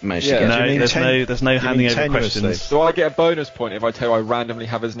we manage to get? No, there's no handing over questions. Do I get a bonus point if I tell you I randomly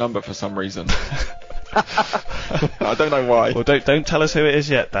have his number for some reason? I don't know why. Well, don't tell us who it is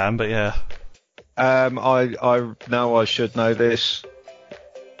yet, Dan. But yeah. I know I should know this,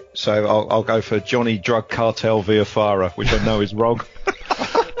 so I'll go for Johnny Drug Cartel Villafara, which I know is wrong.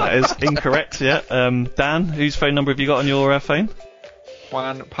 That is incorrect. Yeah. Dan, whose phone number have you got on your phone?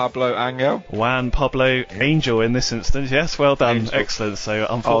 Juan Pablo Angel. Juan Pablo Angel in this instance, yes, well done, Angel. Excellent. So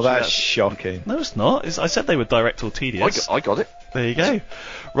unfortunately, oh, that's shocking. No, it's not. I said they were direct or tedious. I got it. There you go.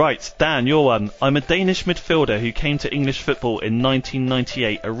 Right, Dan, your one. I'm a Danish midfielder who came to English football in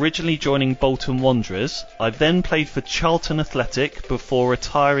 1998, originally joining Bolton Wanderers. I then played for Charlton Athletic before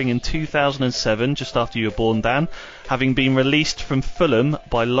retiring in 2007, just after you were born, Dan, having been released from Fulham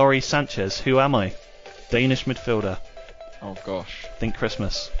by Laurie Sanchez. Who am I? Danish midfielder. Oh gosh. Think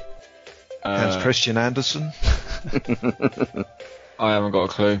Christmas. Hans Christian Andersen. I haven't got a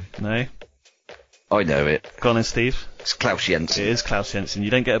clue. No. I know it. Go on then, Steve. It's Klaus Jensen. It is Klaus Jensen. You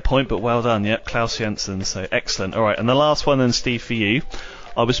don't get a point, but well done. Yep, Klaus Jensen. So excellent. All right, and the last one then, Steve, for you.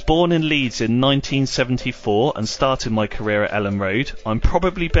 I was born in Leeds in 1974 and started my career at Ellen Road. I'm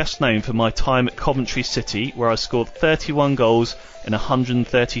probably best known for my time at Coventry City, where I scored 31 goals in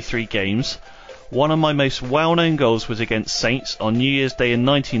 133 games. One of my most well-known goals was against Saints on New Year's Day in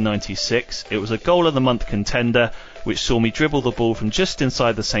 1996. It was a goal of the month contender, which saw me dribble the ball from just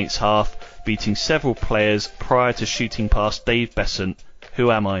inside the Saints half, beating several players prior to shooting past Dave Besant.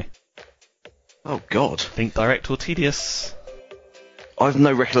 Who am I? Oh God. Think direct or tedious? I have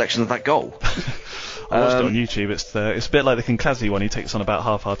no recollection of that goal. I watched it on YouTube. It's a bit like the Kinkladze one. He takes on about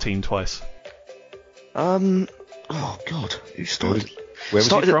half our team twice. Oh God. Who started? Where was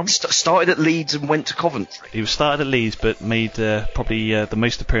he from? Started at Leeds and went to Coventry. He was started at Leeds, but made probably the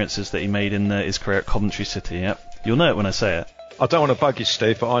most appearances that he made in his career at Coventry City. Yep. You'll know it when I say it. I don't want to bug you,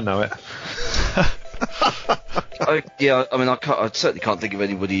 Steve, but I know it. I certainly can't think of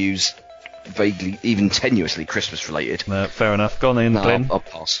anybody who's vaguely, even tenuously Christmas related. No, fair enough. Go on in, Glenn. I'll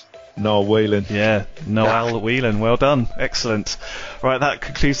pass. Noel Whelan. Yeah, Noel Whelan. Well done. Excellent. Right, that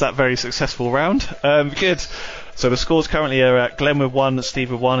concludes that very successful round. Good. So the scores currently are Glenn with 1,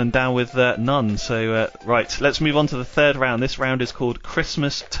 Steve with 1, and Dan with none. So, right, let's move on to the third round. This round is called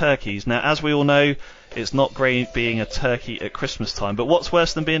Christmas Turkeys. Now, as we all know, it's not great being a turkey at Christmas time. But what's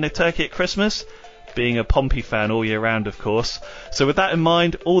worse than being a turkey at Christmas? Being a Pompey fan all year round, of course. So with that in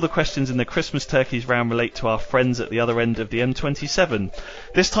mind, all the questions in the Christmas Turkeys round relate to our friends at the other end of the M27.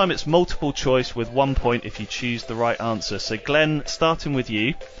 This time it's multiple choice with 1 point if you choose the right answer. So Glenn, starting with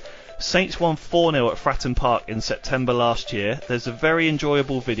you. Saints won 4-0 at Fratton Park in September last year. There's a very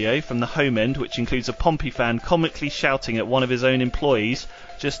enjoyable video from the home end which includes a Pompey fan comically shouting at one of his own employees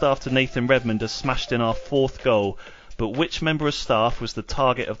just after Nathan Redmond has smashed in our 4th goal. But which member of staff was the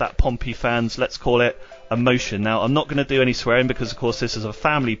target of that Pompey fan's, let's call it, emotion? Now, I'm not going to do any swearing because, of course, this is a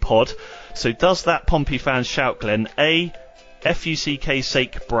family pod. So does that Pompey fan shout, Glenn, A, F-U-C-K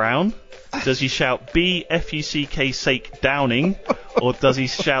sake Brown? Does he shout B, F-U-C-K sake Downing? Or does he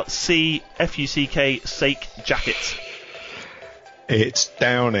shout C, F-U-C-K sake Jacket? It's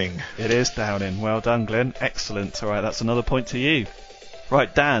Downing. It is Downing. Well done, Glenn. Excellent. All right, that's another point to you.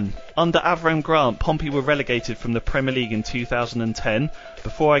 Right, Dan. Under Avram Grant, Pompey were relegated from the Premier League in 2010.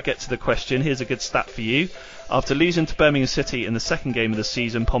 Before I get to the question, here's a good stat for you. After losing to Birmingham City in the second game of the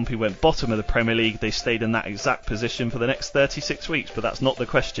season, Pompey went bottom of the Premier League. They stayed in that exact position for the next 36 weeks, but that's not the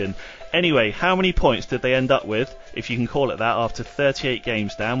question. Anyway, how many points did they end up with, if you can call it that, after 38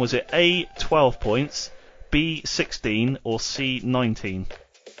 games, Dan? Was it A, 12 points, B, 16, or C, 19?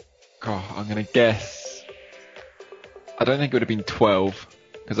 God, I'm going to guess. I don't think it would have been 12,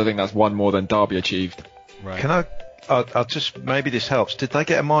 because I think that's one more than Derby achieved. Right. Can I'll just, maybe this helps. Did they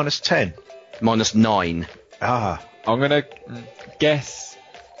get a minus 10? Minus 9. Ah. I'm going to guess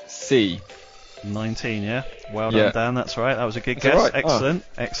C. 19, yeah. Well done, Dan. That's right. That was a good guess. Right. Excellent.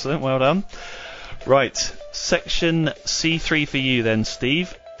 Excellent. Well done. Right. Section C3 for you then,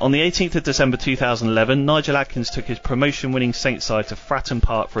 Steve. On the 18th of December 2011, Nigel Adkins took his promotion-winning Saints side to Fratton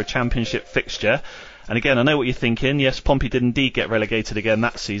Park for a championship fixture. And again, I know what you're thinking. Yes, Pompey did indeed get relegated again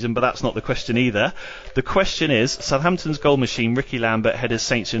that season, but that's not the question either. The question is, Southampton's goal machine, Ricky Lambert, headed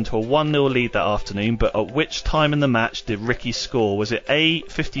Saints into a 1-0 lead that afternoon, but at which time in the match did Ricky score? Was it A,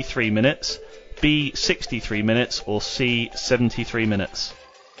 53 minutes, B, 63 minutes, or C, 73 minutes?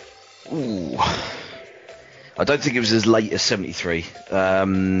 Ooh. I don't think it was as late as 73.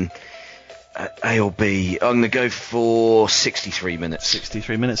 A or B. I'm going to go for 63 minutes.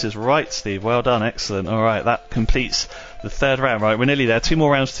 63 minutes is right, Steve. Well done. Excellent. All right, that completes the third round. Right, we're nearly there. 2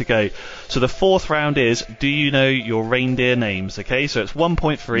 more rounds to go. So the fourth round is, do you know your reindeer names? Okay, so it's 1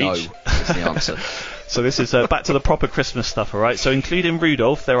 point for each. No, that's the answer. So this is back to the proper Christmas stuff, all right? So including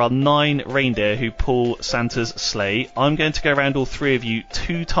Rudolph, there are 9 reindeer who pull Santa's sleigh. I'm going to go around all 3 of you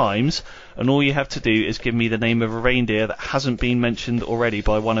 2 times, and all you have to do is give me the name of a reindeer that hasn't been mentioned already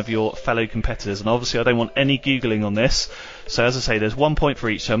by one of your fellow competitors. And obviously I don't want any Googling on this. So as I say, there's 1 point for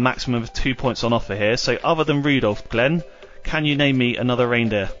each, so a maximum of 2 points on offer here. So other than Rudolph, Glenn, can you name me another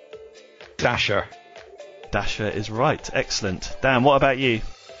reindeer? Dasher. Dasher is right. Excellent. Dan, what about you?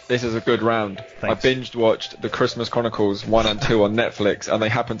 This is a good round. Thanks. I binged watched the Christmas Chronicles 1 and 2 on Netflix, and they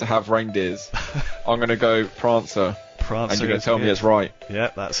happen to have reindeers. I'm going to go Prancer. Prancer. And you're going to tell me it's right.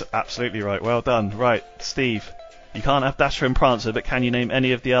 Yeah, that's absolutely right. Well done. Right, Steve. You can't have Dasher and Prancer, but can you name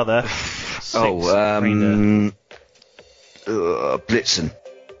any of the other 6 reindeer? Blitzen.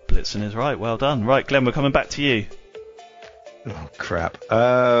 Blitzen is right. Well done. Right, Glenn, we're coming back to you. Oh, crap.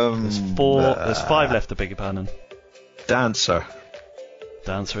 There's 5 left, I beg your pardon. Dancer.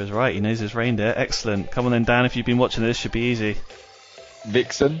 Dancer is right. He knows his reindeer. Excellent. Come on then, Dan. If you've been watching this, should be easy.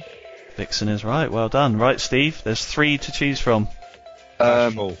 Vixen. Vixen is right. Well done. Right, Steve. There's 3 to choose from.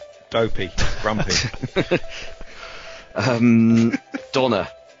 Bashful. Dopey. Grumpy. Donna.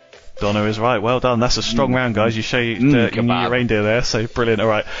 Donna is right. Well done. That's a strong round, guys. You knew your reindeer there, so brilliant. All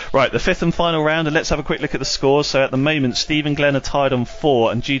right. Right, the 5th and final round, and let's have a quick look at the scores. So at the moment, Steve and Glenn are tied on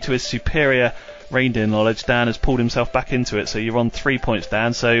 4, and due to his superior reindeer knowledge, Dan has pulled himself back into it. So you're on 3 points,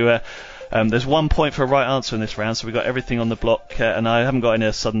 Dan. So there's 1 point for a right answer in this round, so we've got everything on the block, and I haven't got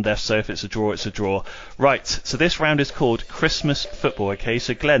any sudden death, so if it's a draw, it's a draw. Right, so this round is called Christmas Football, okay?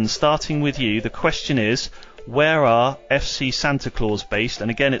 So Glenn, starting with you, the question is, where are FC Santa Claus based? And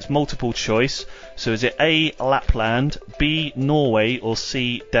again, it's multiple choice, so is it A, Lapland, B, Norway, or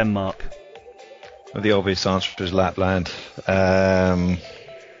C, Denmark? Well, the obvious answer is Lapland.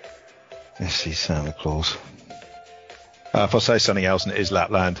 FC Santa Claus. If I say something else and it is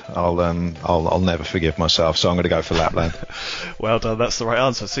Lapland, I'll never forgive myself. So I'm going to go for Lapland. Well done, that's the right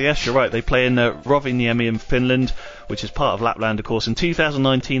answer. So yes, you're right. They play in Rovaniemi in Finland, which is part of Lapland, of course. In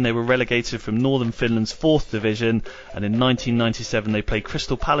 2019, they were relegated from Northern Finland's 4th division, and in 1997 they played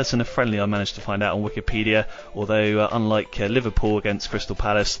Crystal Palace in a friendly. I managed to find out on Wikipedia. Although unlike Liverpool against Crystal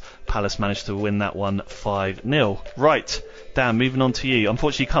Palace, Palace managed to win that one 5-0. Right, Dan, moving on to you.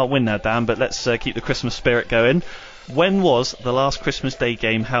 Unfortunately, you can't win now, Dan, but let's keep the Christmas spirit going. When was the last Christmas Day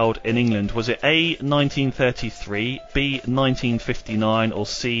game held in England? Was it A, 1933, B, 1959, or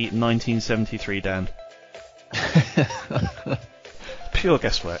C, 1973, Dan? Pure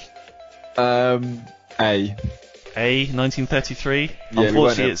guesswork. A. A, 1933?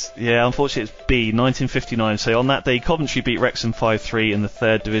 Yeah, unfortunately, it's B, 1959. So on that day, Coventry beat Wrexham 5-3 in the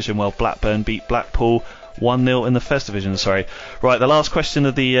 3rd division, while Blackburn beat Blackpool 1-0 in the 1st division. Sorry. Right, the last question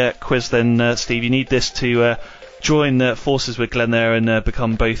of the quiz then, Steve. You need this to join forces with Glenn there and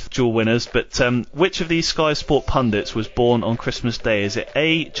become both dual winners. But which of these Sky Sport pundits was born on Christmas Day? Is it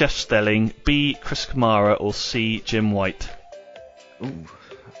A, Jeff Stelling, B, Chris Kamara, or C, Jim White? Ooh.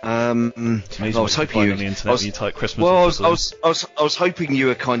 I was hoping you. On the internet you type Christmas. Well, I was hoping you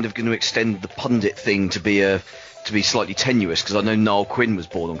were kind of going to extend the pundit thing to be slightly tenuous, because I know Niall Quinn was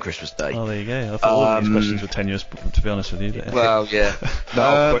born on Christmas Day. Oh, there you go. I thought all these questions were tenuous, to be honest with you. But, well, yeah.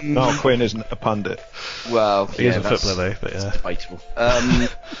 Niall Quinn isn't a pundit. Well, he is a footballer, though. But yeah, debatable.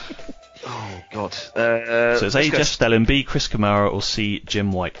 Oh God. So it's A, Jeff Stelling, B, Chris Kamara, or C,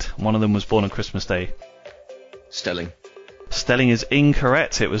 Jim White. One of them was born on Christmas Day. Stelling. Stelling is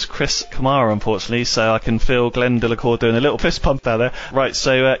incorrect. It was Chris Kamara, unfortunately. So I can feel Glenn Delacour doing a little fist pump down there. Right.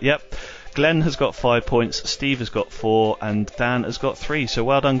 So yep. Glenn has got 5 points, Steve has got 4, and Dan has got 3. So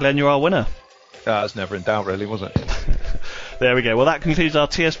well done, Glenn, you're our winner. That's never in doubt, really, was it? There we go. Well, that concludes our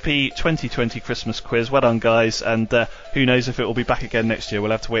TSP 2020 Christmas quiz. Well done, guys, and who knows if it will be back again next year.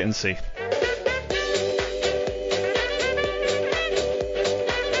 We'll have to wait and see.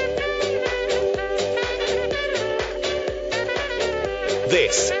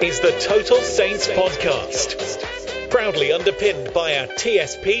 This is the Total Saints podcast, proudly underpinned by our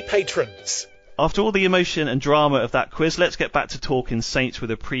TSP patrons. After all the emotion and drama of that quiz, let's get back to talking Saints with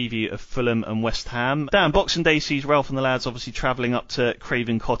a preview of Fulham and West Ham. Dan, Boxing Day sees Ralph and the lads obviously travelling up to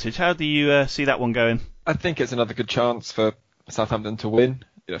Craven Cottage. How do you see that one going? I think it's another good chance for Southampton to win.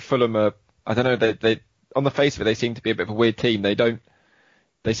 Fulham are, I don't know, they on the face of it, they seem to be a bit of a weird team.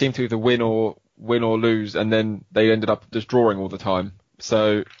 They seem to either win or lose, and then they ended up just drawing all the time.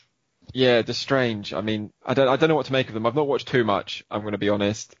 So, yeah, just strange. I mean, I don't know what to make of them. I've not watched too much, I'm going to be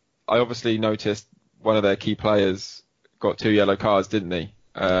honest. I obviously noticed one of their key players got 2 yellow cards, didn't he?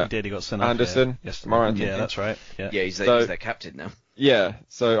 He did. He got sent off. Anderson. Yes. Yeah, that's right. Yeah, he's their captain now. Yeah.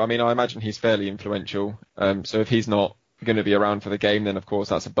 So I mean, I imagine he's fairly influential. So if he's not going to be around for the game, then of course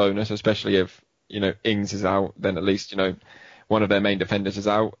that's a bonus. Especially if Ings is out, then at least one of their main defenders is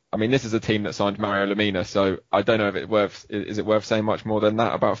out. I mean, this is a team that signed Mario Lemina, so I don't know if is it worth saying much more than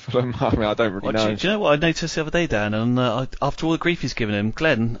that about Fulham? I mean, I don't really know. Do you know what I noticed the other day, Dan? And after all the grief he's given him,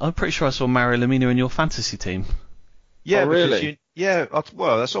 Glenn, I'm pretty sure I saw Mario Lemina in your fantasy team. Yeah, really?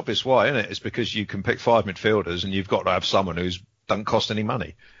 Well, that's obvious why, isn't it? It's because you can pick 5 midfielders and you've got to have someone who doesn't cost any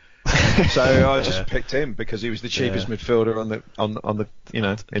money. So I just picked him because he was the cheapest midfielder on the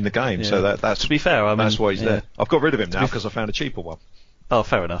in the game. Yeah. So that's to be fair, I mean, that's why he's there. I've got rid of him now because I found a cheaper one. Oh,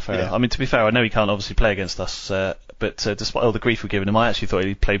 fair enough. I mean, to be fair, I know he can't obviously play against us, but despite all the grief we've given him, I actually thought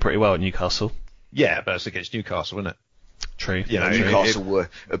he played pretty well at Newcastle. Yeah, but it's against Newcastle, isn't it? True. Newcastle were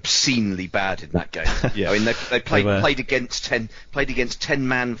obscenely bad in that game. Yeah. I mean, they played against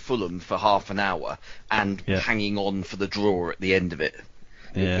 10-man Fulham for half an hour and hanging on for the draw at the end of it.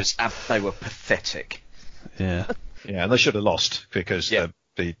 Yeah. They were pathetic. Yeah. Yeah, and they should have lost because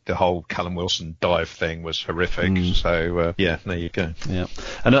the whole Callum Wilson dive thing was horrific. So, there you go. Yeah.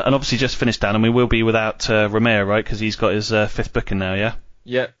 And obviously just finished down, and we will be without Romeo, right? Because he's got his 5th booking now, yeah?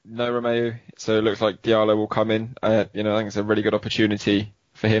 Yeah, no Romeo. So it looks like Diallo will come in. I think it's a really good opportunity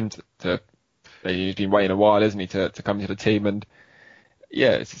for him to he's been waiting a while, isn't he, to come to the team. And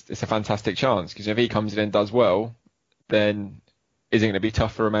yeah, it's a fantastic chance because if he comes in and does well, then is it going to be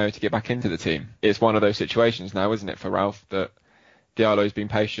tough for Romeo to get back into the team? It's one of those situations now, isn't it, for Ralph, that Diallo's been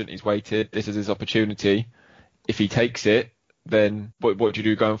patient, he's waited, this is his opportunity. If he takes it, then what do you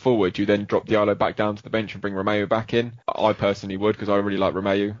do going forward? Do you then drop Diallo back down to the bench and bring Romeo back in? I personally would, because I really like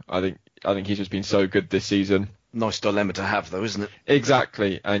Romeo. I think he's just been so good this season. Nice dilemma to have, though, isn't it?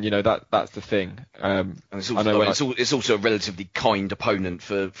 Exactly, and that's the thing. And it's also a relatively kind opponent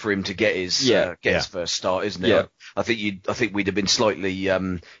for him to get his his first start, isn't it? Yeah. I think we'd have been slightly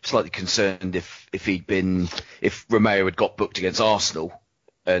concerned if Romeo had got booked against Arsenal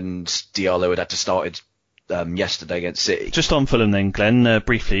and Diallo had to start yesterday against City. Just on Fulham then, Glenn,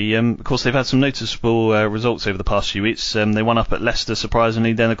 briefly. Of course, they've had some noticeable results over the past few weeks. They won up at Leicester,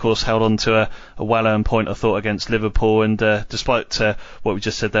 surprisingly. Then, of course, held on to a well-earned point, I thought, against Liverpool. And despite what we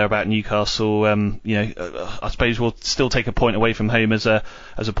just said there about Newcastle, I suppose we'll still take a point away from home as a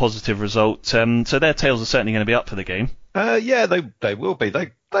positive result. So their tails are certainly going to be up for the game. They will be.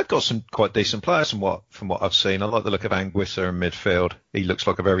 They've got some quite decent players from what I've seen. I like the look of Anguissa in midfield. He looks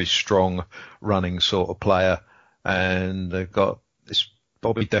like a very strong running sort of player. And they've got this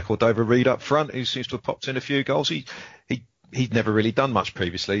Bobby Decordova-Reid up front who seems to have popped in a few goals. He'd never really done much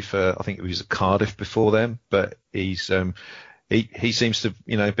previously I think it was at Cardiff before them, but he seems to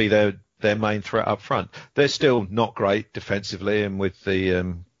be their main threat up front. They're still not great defensively, and with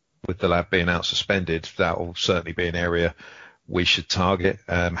the lad being out suspended, that will certainly be an area we should target.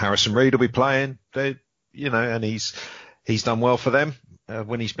 Harrison Reed will be playing, and he's done well for them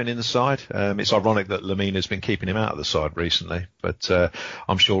when he's been in the side. It's ironic that Lemina's been keeping him out of the side recently, but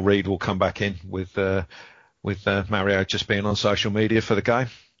I'm sure Reed will come back in with Mario just being on social media for the game.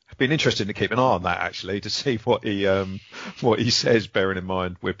 I've been interested to keep an eye on that actually to see what he says. Bearing in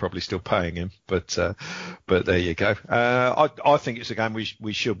mind we're probably still paying him, but there you go. I think it's a game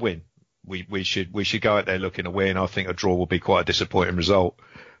we should win. We should go out there looking to win. I think a draw will be quite a disappointing result,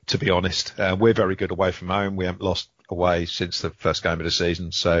 to be honest. We're very good away from home. We haven't lost away since the first game of the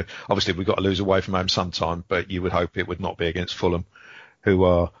season, so obviously we've got to lose away from home sometime. But you would hope it would not be against Fulham, who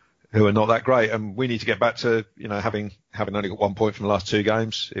are not that great, and we need to get back to having only got 1 point from the last 2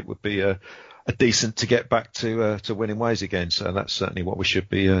 games. It would be a decent to get back to winning ways again. So that's certainly what we should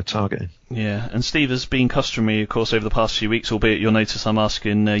be targeting. Yeah, and Steve, has been customary, of course, over the past few weeks, albeit you'll notice I'm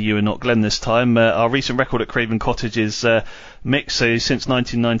asking you and not Glenn this time. Our recent record at Craven Cottage is mixed. So since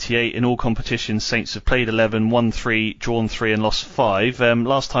 1998, in all competitions, Saints have played 11, won 3, drawn 3 and lost 5.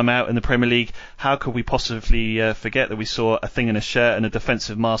 Last time out in the Premier League, how could we possibly forget that we saw a thing in a shirt and a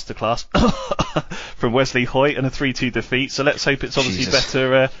defensive masterclass from Wesley Hoyt and a 3-2 defeat? So let's hope it's obviously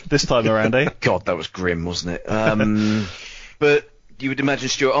better this time around, eh? God, that was grim, wasn't it? But you would imagine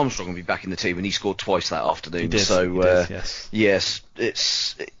Stuart Armstrong would be back in the team, and he scored twice that afternoon. He did, yes,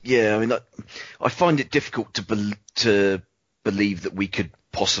 I mean, I find it difficult to believe that we could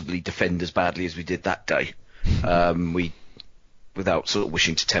possibly defend as badly as we did that day. Without sort of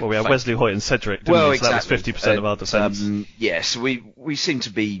wishing to tempt. Well, we had Wesley Hoyt and Cedric, didn't we? So exactly. That was 50% of our defence. Yes, we seem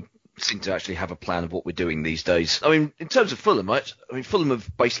to actually have a plan of what we're doing these days. I mean, in terms of Fulham, Fulham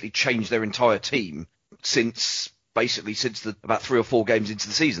have basically changed their entire team since about 3 or 4 games into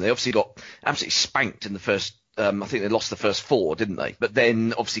the season. They obviously got absolutely spanked in the first. I think they lost the first 4, didn't they? But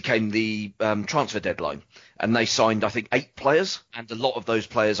then obviously came the transfer deadline, and they signed, I think, 8 players, and a lot of those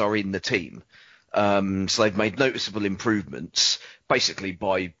players are in the team. So they've made noticeable improvements, basically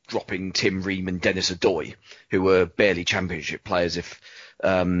by dropping Tim Ream and Dennis Adoy, who were barely Championship players, if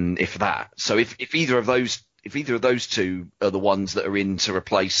that. So if either of those two are the ones that are in to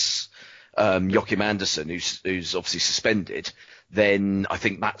replace Joachim Andersen, who's obviously suspended, then I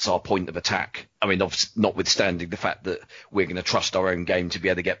think that's our point of attack. I mean, obviously, notwithstanding the fact that we're going to trust our own game to be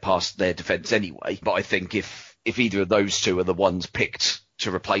able to get past their defence anyway. But I think if either of those two are the ones picked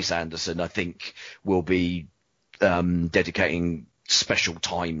to replace Andersen, I think we'll be dedicating special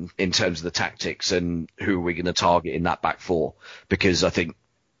time in terms of the tactics and who are we going to target in that back 4, because I think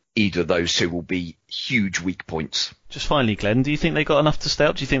either of those two will be huge weak points. Just finally, Glenn, do you think they got enough to stay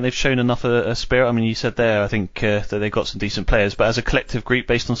up? Do you think they've shown enough a spirit? I mean, you said there, I think that they've got some decent players, but as a collective group,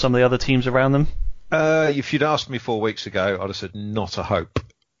 based on some of the other teams around them? If you'd asked me 4 weeks ago, I'd have said not a hope.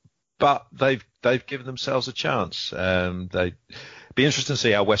 But they've given themselves a chance. They'd be interesting to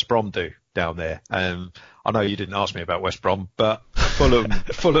see how West Brom do down there. I know you didn't ask me about West Brom, but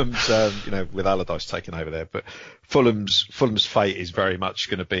Fulham's, with Allardyce taking over there, but Fulham's fate is very much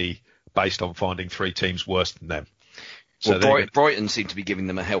going to be based on finding 3 teams worse than them. So Brighton seem to be giving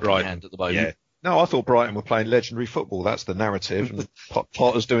them a helping hand at the moment. Yeah. No, I thought Brighton were playing legendary football. That's the narrative, and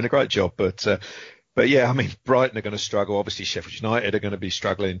Potter's doing a great job. But yeah, I mean, Brighton are going to struggle. Obviously, Sheffield United are going to be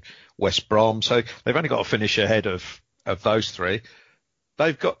struggling. West Brom, so they've only got to finish ahead of those 3.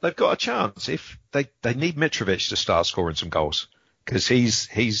 They've got a chance if they need Mitrovic to start scoring some goals, because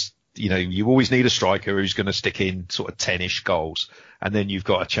he's you always need a striker who's going to stick in sort of 10-ish goals, and then you've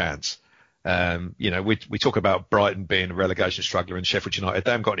got a chance. We talk about Brighton being a relegation struggler and Sheffield United.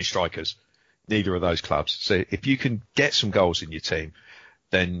 They haven't got any strikers, neither of those clubs. So if you can get some goals in your team,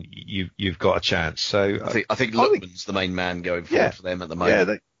 then you've got a chance. So I think Lookman's the main man going forward for them at the moment.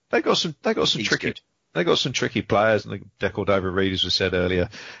 Yeah, they got some tricky. Good. They got some tricky players, and De Cordova-Reid, as we said earlier.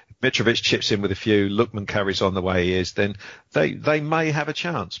 If Mitrovic chips in with a few, Lookman carries on the way he is, then they may have a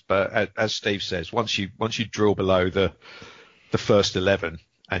chance. But as Steve says, once you drill below the first 11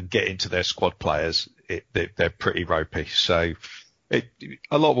 and get into their squad players, they're pretty ropey. So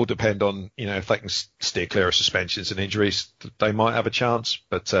a lot will depend on, if they can steer clear of suspensions and injuries, they might have a chance.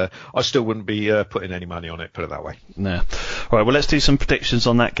 But I still wouldn't be putting any money on it, put it that way. No. All right, well, let's do some predictions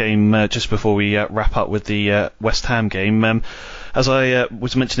on that game just before we wrap up with the West Ham game. As I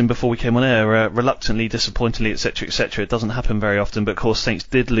was mentioning before we came on air, reluctantly, disappointingly, etc., it doesn't happen very often, but of course Saints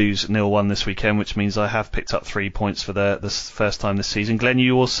did lose 0-1 this weekend, which means I have picked up 3 points for the first time this season. Glenn,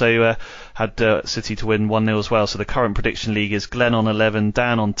 you also had City to win 1-0 as well, so the current prediction league is Glenn on 11,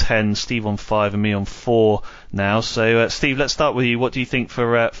 Dan on 10, Steve on 5 and me on 4 now. So Steve, let's start with you. What do you think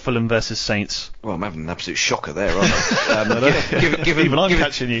for Fulham versus Saints? Well, I'm having an absolute shocker there, aren't I? Even I'm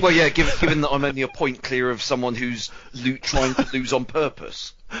catching you. Well, yeah, given that I'm only a point clear of someone who's trying to lose on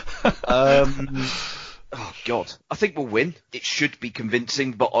purpose. Oh God, I think we'll win. It should be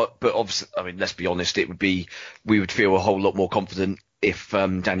convincing, but obviously, I mean, let's be honest, we would feel a whole lot more confident if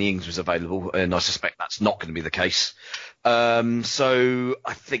Danny Ings was available, and I suspect that's not going to be the case. So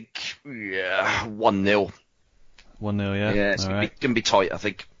I think 1-0. 1-0, yeah. Yeah, it's going to be tight, I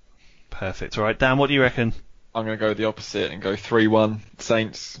think. Perfect. All right, Dan, what do you reckon? I'm going to go the opposite and go 3-1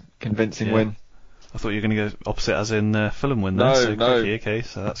 Saints, convincing win. I thought you were going to go opposite as in Fulham win. No, so no. Okay,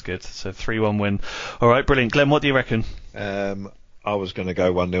 so that's good. So 3-1 win. All right, brilliant. Glenn, what do you reckon? I was going to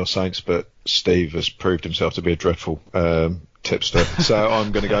go 1-0 Saints, but Steve has proved himself to be a dreadful tipster. So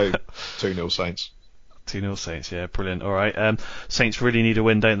I'm going to go 2-0 Saints. 2-0 Saints, yeah, brilliant. All right, Saints really need a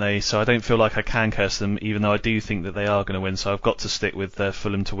win, don't they? So I don't feel like I can curse them, even though I do think that they are going to win. So I've got to stick with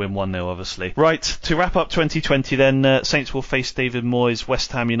Fulham to win 1-0, obviously. Right, to wrap up 2020 then, Saints will face David Moyes'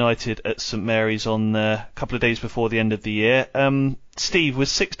 West Ham United at St Mary's on a couple of days before the end of the year. Steve, with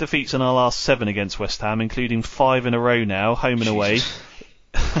 6 defeats in our last 7 against West Ham, including 5 in a row now, home and away,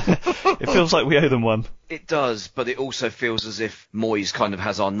 it feels like we owe them one. It does, but it also feels as if Moyes kind of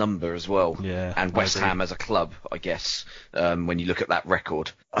has our number as well. Yeah, and West Ham as a club, I guess, when you look at that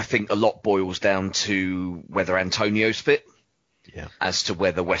record. I think a lot boils down to whether Antonio's fit, as to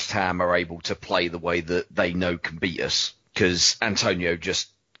whether West Ham are able to play the way that they know can beat us, because Antonio just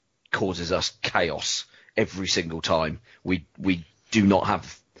causes us chaos every single time. We do not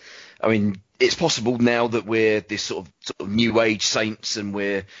have... I mean, it's possible now that we're this sort of new age Saints and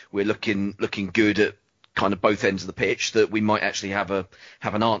we're looking good at kind of both ends of the pitch, that we might actually have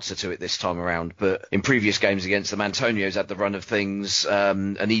an answer to it this time around. But in previous games against them, Antonio's had the run of things,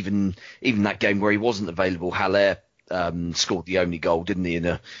 and even that game where he wasn't available, Haller scored the only goal, didn't he, in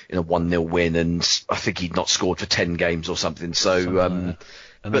a 1-0 win, and I think he'd not scored for 10 games or something. So.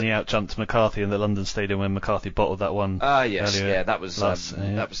 Then he out-jumped McCarthy in the London Stadium when McCarthy bottled that one. Yes, earlier. That was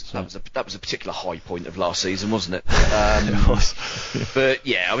a particular high point of last season, wasn't it? It was. But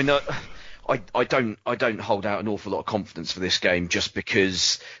yeah, I mean, I don't hold out an awful lot of confidence for this game just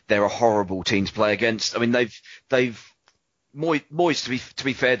because they're a horrible team to play against. I mean, Moyes, to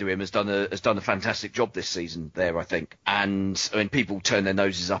be fair to him, has done a fantastic job this season there, I think. And I mean, people turn their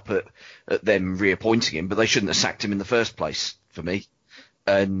noses up at them reappointing him, but they shouldn't have sacked him in the first place, for me.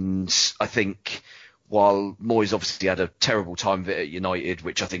 And I think while Moyes obviously had a terrible time of it at United,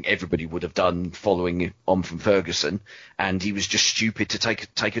 which I think everybody would have done following on from Ferguson, and he was just stupid to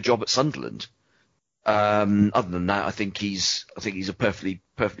take a job at Sunderland. Other than that, I think he's a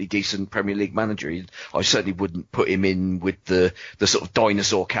perfectly decent Premier League manager. I certainly wouldn't put him in with the sort of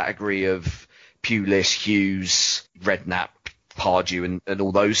dinosaur category of Pulis, Hughes, Redknapp, Pardew, and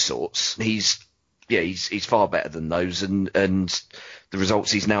all those sorts. He's far better than those, and the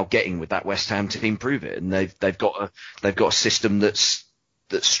results he's now getting with that West Ham team prove it. And they've got a system that's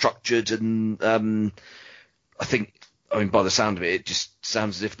structured, and I think, I mean, by the sound of it, it just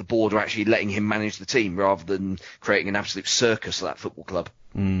sounds as if the board are actually letting him manage the team rather than creating an absolute circus of that football club.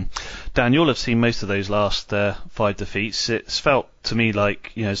 Dan, you'll have seen most of those last 5 defeats. It's felt to me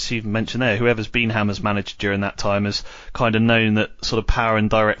like, as Stephen mentioned there, whoever's been Hammer's manager during that time has kind of known that sort of power and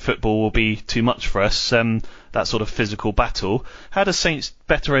direct football will be too much for us, that sort of physical battle. How does Saints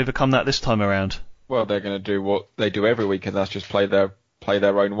better overcome that this time around? Well, they're going to do what they do every week, and that's just play their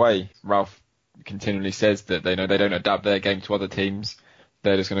own way. Ralph continually says that they don't adapt their game to other teams.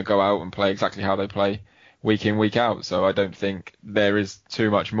 They're just going to go out and play exactly how they play week in, week out. So I don't think there is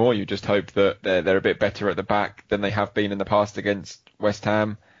too much more. You just hope that they're a bit better at the back than they have been in the past against West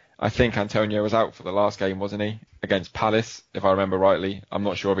Ham. I think Antonio was out for the last game, wasn't he? Against Palace, if I remember rightly. I'm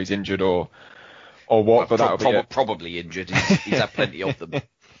not sure if he's injured or what, but that would be probably injured. He's had plenty of them. But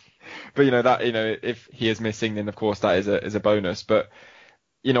if he is missing, then of course that is a bonus. But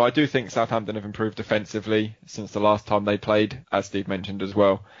I do think Southampton have improved defensively since the last time they played, as Steve mentioned as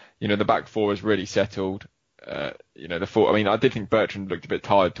well. The back four is really settled. The four. I mean, I did think Bertrand looked a bit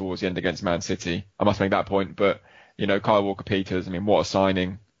tired towards the end against Man City. I must make that point. But Kyle Walker-Peters. I mean, what a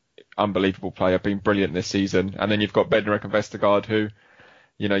signing! Unbelievable player, been brilliant this season. And then you've got Bednarek and Vestergaard, who,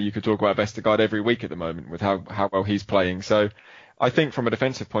 you could talk about Vestergaard every week at the moment with how well he's playing. So I think from a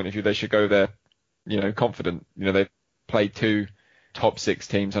defensive point of view, they should go there, confident. They've played 2 top 6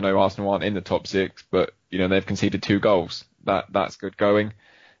 teams. I know Arsenal aren't in the top 6, but they've conceded 2 goals. That's good going.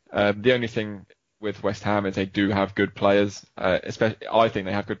 The only thing with West Ham is they do have good players. Especially, I think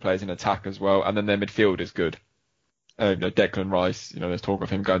they have good players in attack as well, and then their midfield is good. Declan Rice, there's talk of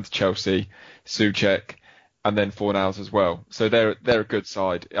him going to Chelsea, Souček, and then Fornals as well. So they're a good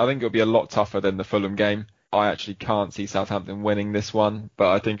side. I think it'll be a lot tougher than the Fulham game. I actually can't see Southampton winning this one, but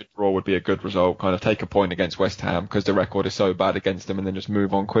I think a draw would be a good result. Kind of take a point against West Ham because the record is so bad against them, and then just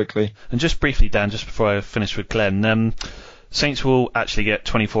move on quickly. And just briefly, Dan, just before I finish with Glenn, Saints will actually get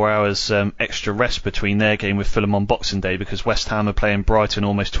 24 hours extra rest between their game with Fulham on Boxing Day because West Ham are playing Brighton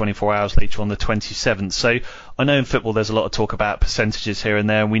almost 24 hours later on the 27th. So I know in football there's a lot of talk about percentages here and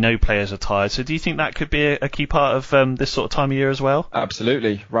there, and we know players are tired. So do you think that could be a key part of this sort of time of year as well?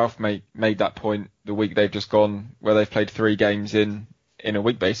 Absolutely. Ralph made that point the week they've just gone, where they've played 3 games in a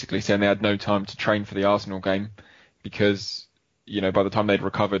week, basically, saying they had no time to train for the Arsenal game because, by the time they'd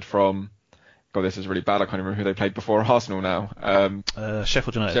recovered from... God, this is really bad. I can't remember who they played before Arsenal now.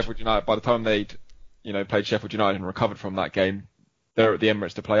 Sheffield United. Sheffield United. By the time they'd, played Sheffield United and recovered from that game, they're at the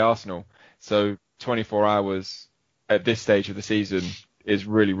Emirates to play Arsenal. So 24 hours at this stage of the season is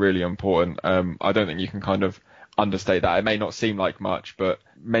really, really important. I don't think you can kind of understate that. It may not seem like much, but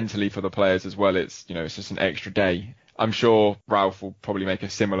mentally for the players as well, it's just an extra day. I'm sure Ralph will probably make a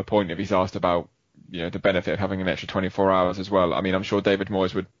similar point if he's asked about the benefit of having an extra 24 hours as well. I mean, I'm sure David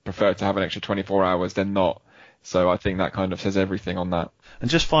Moyes would prefer to have an extra 24 hours than not. So I think that kind of says everything on that. And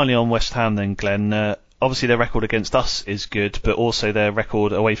just finally on West Ham then, Glenn, obviously their record against us is good, but also their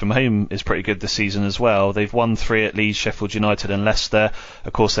record away from home is pretty good this season as well. They've won 3 at Leeds, Sheffield United and Leicester.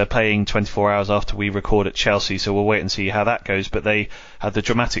 Of course, they're playing 24 hours after we record at Chelsea, so we'll wait and see how that goes. But they had the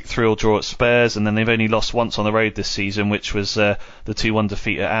dramatic 3-3 draw at Spurs, and then they've only lost once on the road this season, which was the 2-1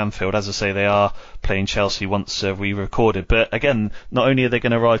 defeat at Anfield. As I say, they are playing Chelsea once we recorded. But again, not only are they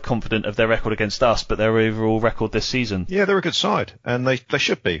going to arrive confident of their record against us, but their overall record this season. Yeah, they're a good side, and they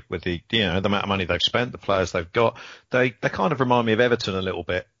should be with the amount of money they've spent, the players they've got. They kind of remind me of Everton a little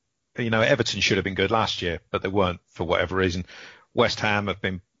bit. Everton should have been good last year, but they weren't for whatever reason. West Ham have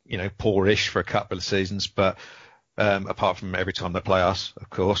been, poorish for a couple of seasons, but apart from every time they play us, of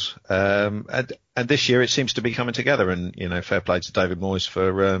course. And this year it seems to be coming together, and fair play to David Moyes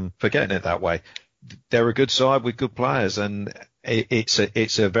for getting it that way. They're a good side with good players, and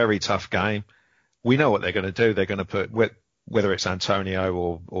it's a very tough game. We know what they're going to do. They're going to put, whether it's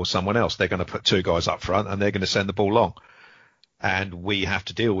Antonio or someone else, they're going to put 2 guys up front and they're going to send the ball long. And we have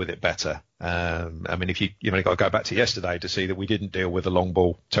to deal with it better. If you've only got to go back to yesterday to see that we didn't deal with the long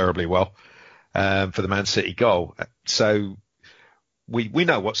ball terribly well for the Man City goal. So we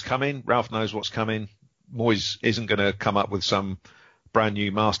know what's coming. Ralph knows what's coming. Moyes isn't going to come up with some brand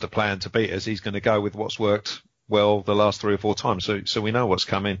new master plan to beat us. He's going to go with what's worked well the last 3 or 4 times. So we know what's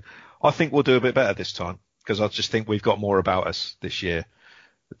coming. I think we'll do a bit better this time, because I just think we've got more about us this year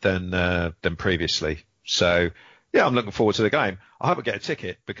than previously. So yeah, I'm looking forward to the game. I hope I get a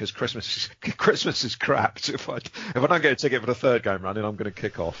ticket, because Christmas is crap. If I don't get a ticket for the 3rd game running, I'm going to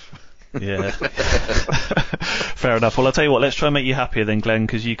kick off. Yeah. Fair enough. Well, I'll tell you what, let's try and make you happier then, Glenn,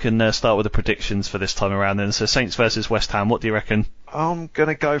 because you can start with the predictions for this time around then. So Saints versus West Ham, what do you reckon? I'm going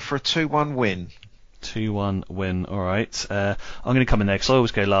to go for a 2-1 win. 2-1 win, alright. I'm going to come in there because I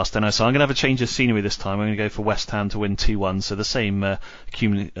always go last, don't I? So I'm going to have a change of scenery this time. I'm going to go for West Ham to win 2-1, so the same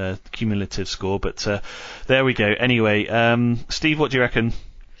cumulative score, but there we go. Anyway, Steve, what do you reckon?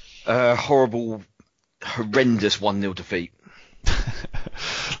 Horrible, horrendous 1-0 defeat.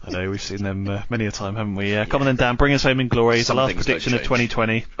 I know, we've seen them many a time, haven't we? Come on then, Dan, bring us home in glory. The last prediction of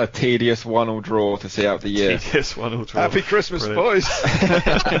 2020. A tedious 1-1 draw to see out the year. Tedious 1-1 draw. Happy Christmas, boys.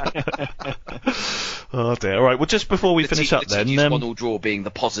 Oh dear. All right, well, just before we finish up then... The tedious 1-1 draw being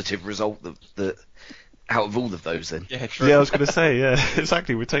the positive result that out of all of those then. Yeah, true. Yeah, I was going to say, yeah,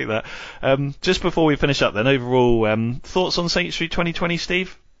 exactly, we'll take that. Just before we finish up then, overall, thoughts on Saints Street 2020,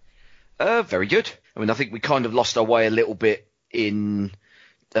 Steve? Very good. I think we kind of lost our way a little bit in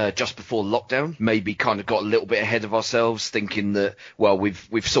just before lockdown. Maybe kind of got a little bit ahead of ourselves, thinking that, well,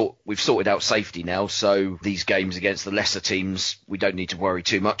 we've sorted out safety now, so these games against the lesser teams we don't need to worry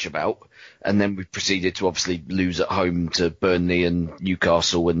too much about. And then we proceeded to obviously lose at home to Burnley and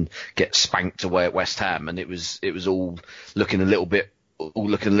Newcastle and get spanked away at West Ham, and it was all looking a little bit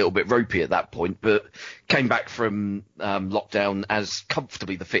ropey at that point, but came back from lockdown as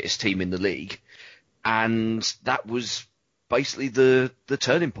comfortably the fittest team in the league, and that was basically the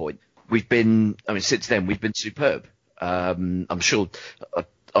turning point. Since then we've been superb. I'm sure,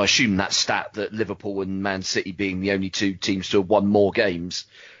 I assume that stat that Liverpool and Man City being the only 2 teams to have won more games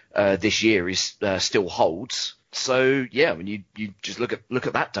this year is still holds. So yeah, you just look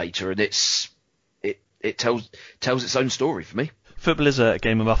at that data, and it tells its own story for me. Football is a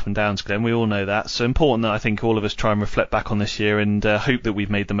game of up and downs, Glenn. We all know that. So important that I think all of us try and reflect back on this year and hope that we've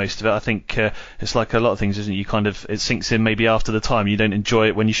made the most of it. I think it's like a lot of things, isn't it? It sinks in maybe after the time. You don't enjoy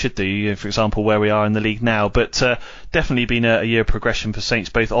it when you should do. For example, where we are in the league now. But definitely been a year of progression for Saints,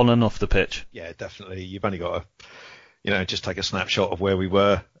 both on and off the pitch. Yeah, definitely. You've only got to, just take a snapshot of where we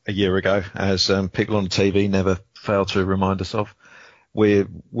were a year ago, as people on TV never fail to remind us of. We're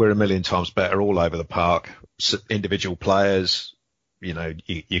a million times better all over the park. Individual players.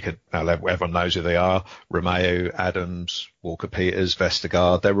 You could, everyone knows who they are. Romeo, Adams, Walker-Peters,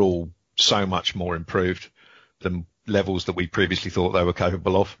 Vestergaard, they're all so much more improved than levels that we previously thought they were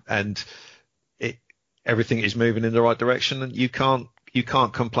capable of. And everything is moving in the right direction, and you can't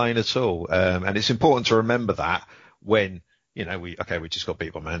complain at all. And it's important to remember that when, we just got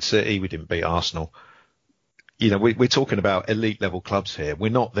beat by Man City. We didn't beat Arsenal. We're talking about elite level clubs here.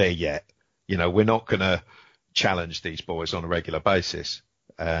 We're not there yet. We're not going to challenge these boys on a regular basis.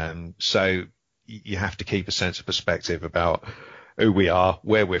 So you have to keep a sense of perspective about who we are,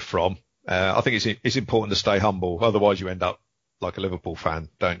 where we're from, I think it's important to stay humble. Otherwise, you end up like a Liverpool fan,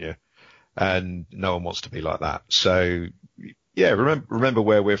 don't you? And no one wants to be like that. So, yeah, remember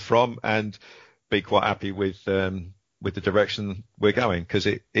where we're from and be quite happy with the direction we're going, because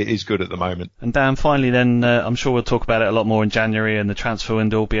it is good at the moment. And Dan, finally then, I'm sure we'll talk about it a lot more in January, and the transfer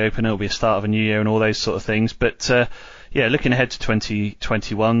window will be open. It'll be a start of a new year and all those sort of things. But yeah, looking ahead to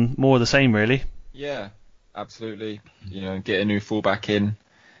 2021, more of the same, really. Yeah, absolutely. Get a new fullback in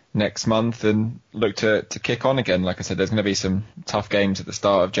next month and look to kick on again. Like I said, there's going to be some tough games at the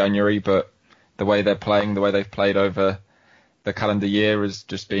start of January, but the way they're playing, the way they've played over the calendar year has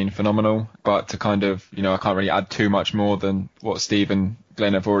just been phenomenal. But to kind of, I can't really add too much more than what Steve and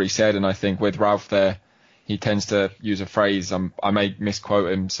Glenn have already said. And I think with Ralph there, he tends to use a phrase, I may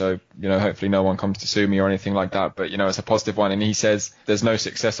misquote him, so, hopefully no one comes to sue me or anything like that. But, it's a positive one. And he says there's no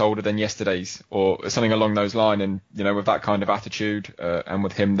success older than yesterday's, or something along those lines. And, with that kind of attitude and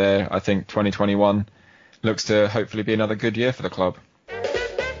with him there, I think 2021 looks to hopefully be another good year for the club.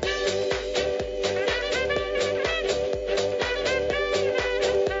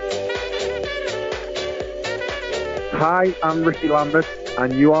 Hi, I'm Ricky Lambert,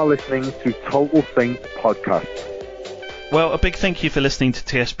 and you are listening to Total Saints Podcast. Well, a big thank you for listening to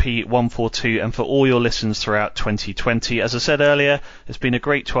TSP 142 and for all your listens throughout 2020. As I said earlier, it's been a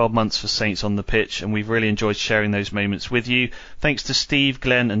great 12 months for Saints on the pitch, and we've really enjoyed sharing those moments with you. Thanks to Steve,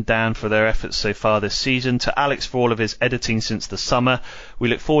 Glenn and Dan for their efforts so far this season, to Alex for all of his editing since the summer. We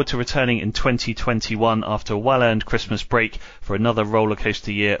look forward to returning in 2021 after a well-earned Christmas break for another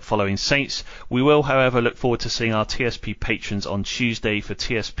rollercoaster year following Saints. We will, however, look forward to seeing our TSP patrons on Tuesday for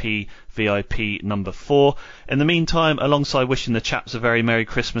TSP VIP number 4. In the meantime, alongside wishing the chaps a very Merry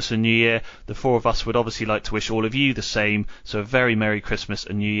Christmas and New Year, the four of us would obviously like to wish all of you the same. So a very Merry Christmas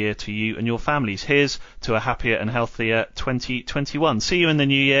and New Year to you and your families. Here's to a happier and healthier 2021. See you in the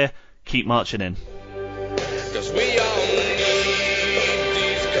new year. Keep marching in. 'Cause we all need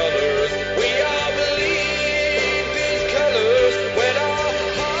these colours. We all believe these colours. When our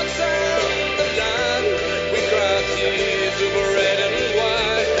hearts are on the line, we cry tears of red and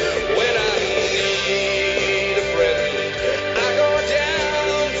white. When I need a present, I go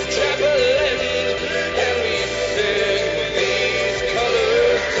down to Chapel End, and we sing these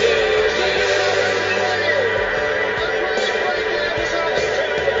colours till the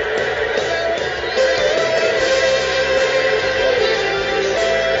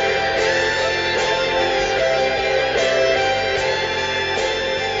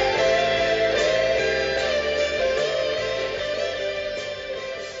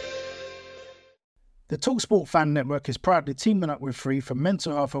The TalkSport Fan Network is proudly teaming up with Free for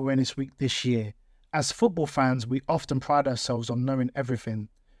Mental Health Awareness Week this year. As football fans, we often pride ourselves on knowing everything,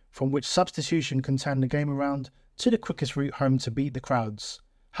 from which substitution can turn the game around to the quickest route home to beat the crowds.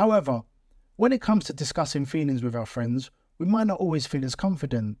 However, when it comes to discussing feelings with our friends, we might not always feel as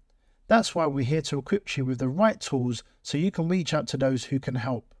confident. That's why we're here to equip you with the right tools so you can reach out to those who can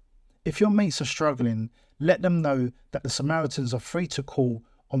help. If your mates are struggling, let them know that the Samaritans are free to call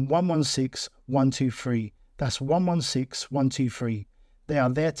on 116 123. That's 116 123. They are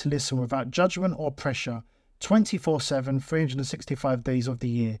there to listen without judgment or pressure, 24/7, 365 days of the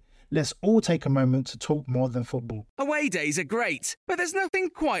year. Let's all take a moment to talk more than football. Away days are great, but there's nothing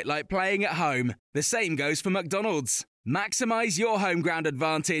quite like playing at home. The same goes for McDonald's. Maximise your home ground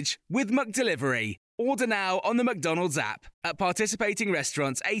advantage with McDelivery. Order now on the McDonald's app. At participating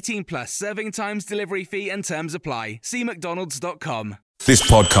restaurants, 18 plus, serving times, delivery fee and terms apply. See mcdonalds.com. This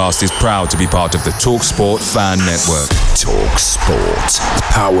podcast is proud to be part of the TalkSport Fan Network. TalkSport.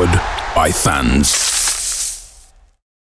 Powered by fans.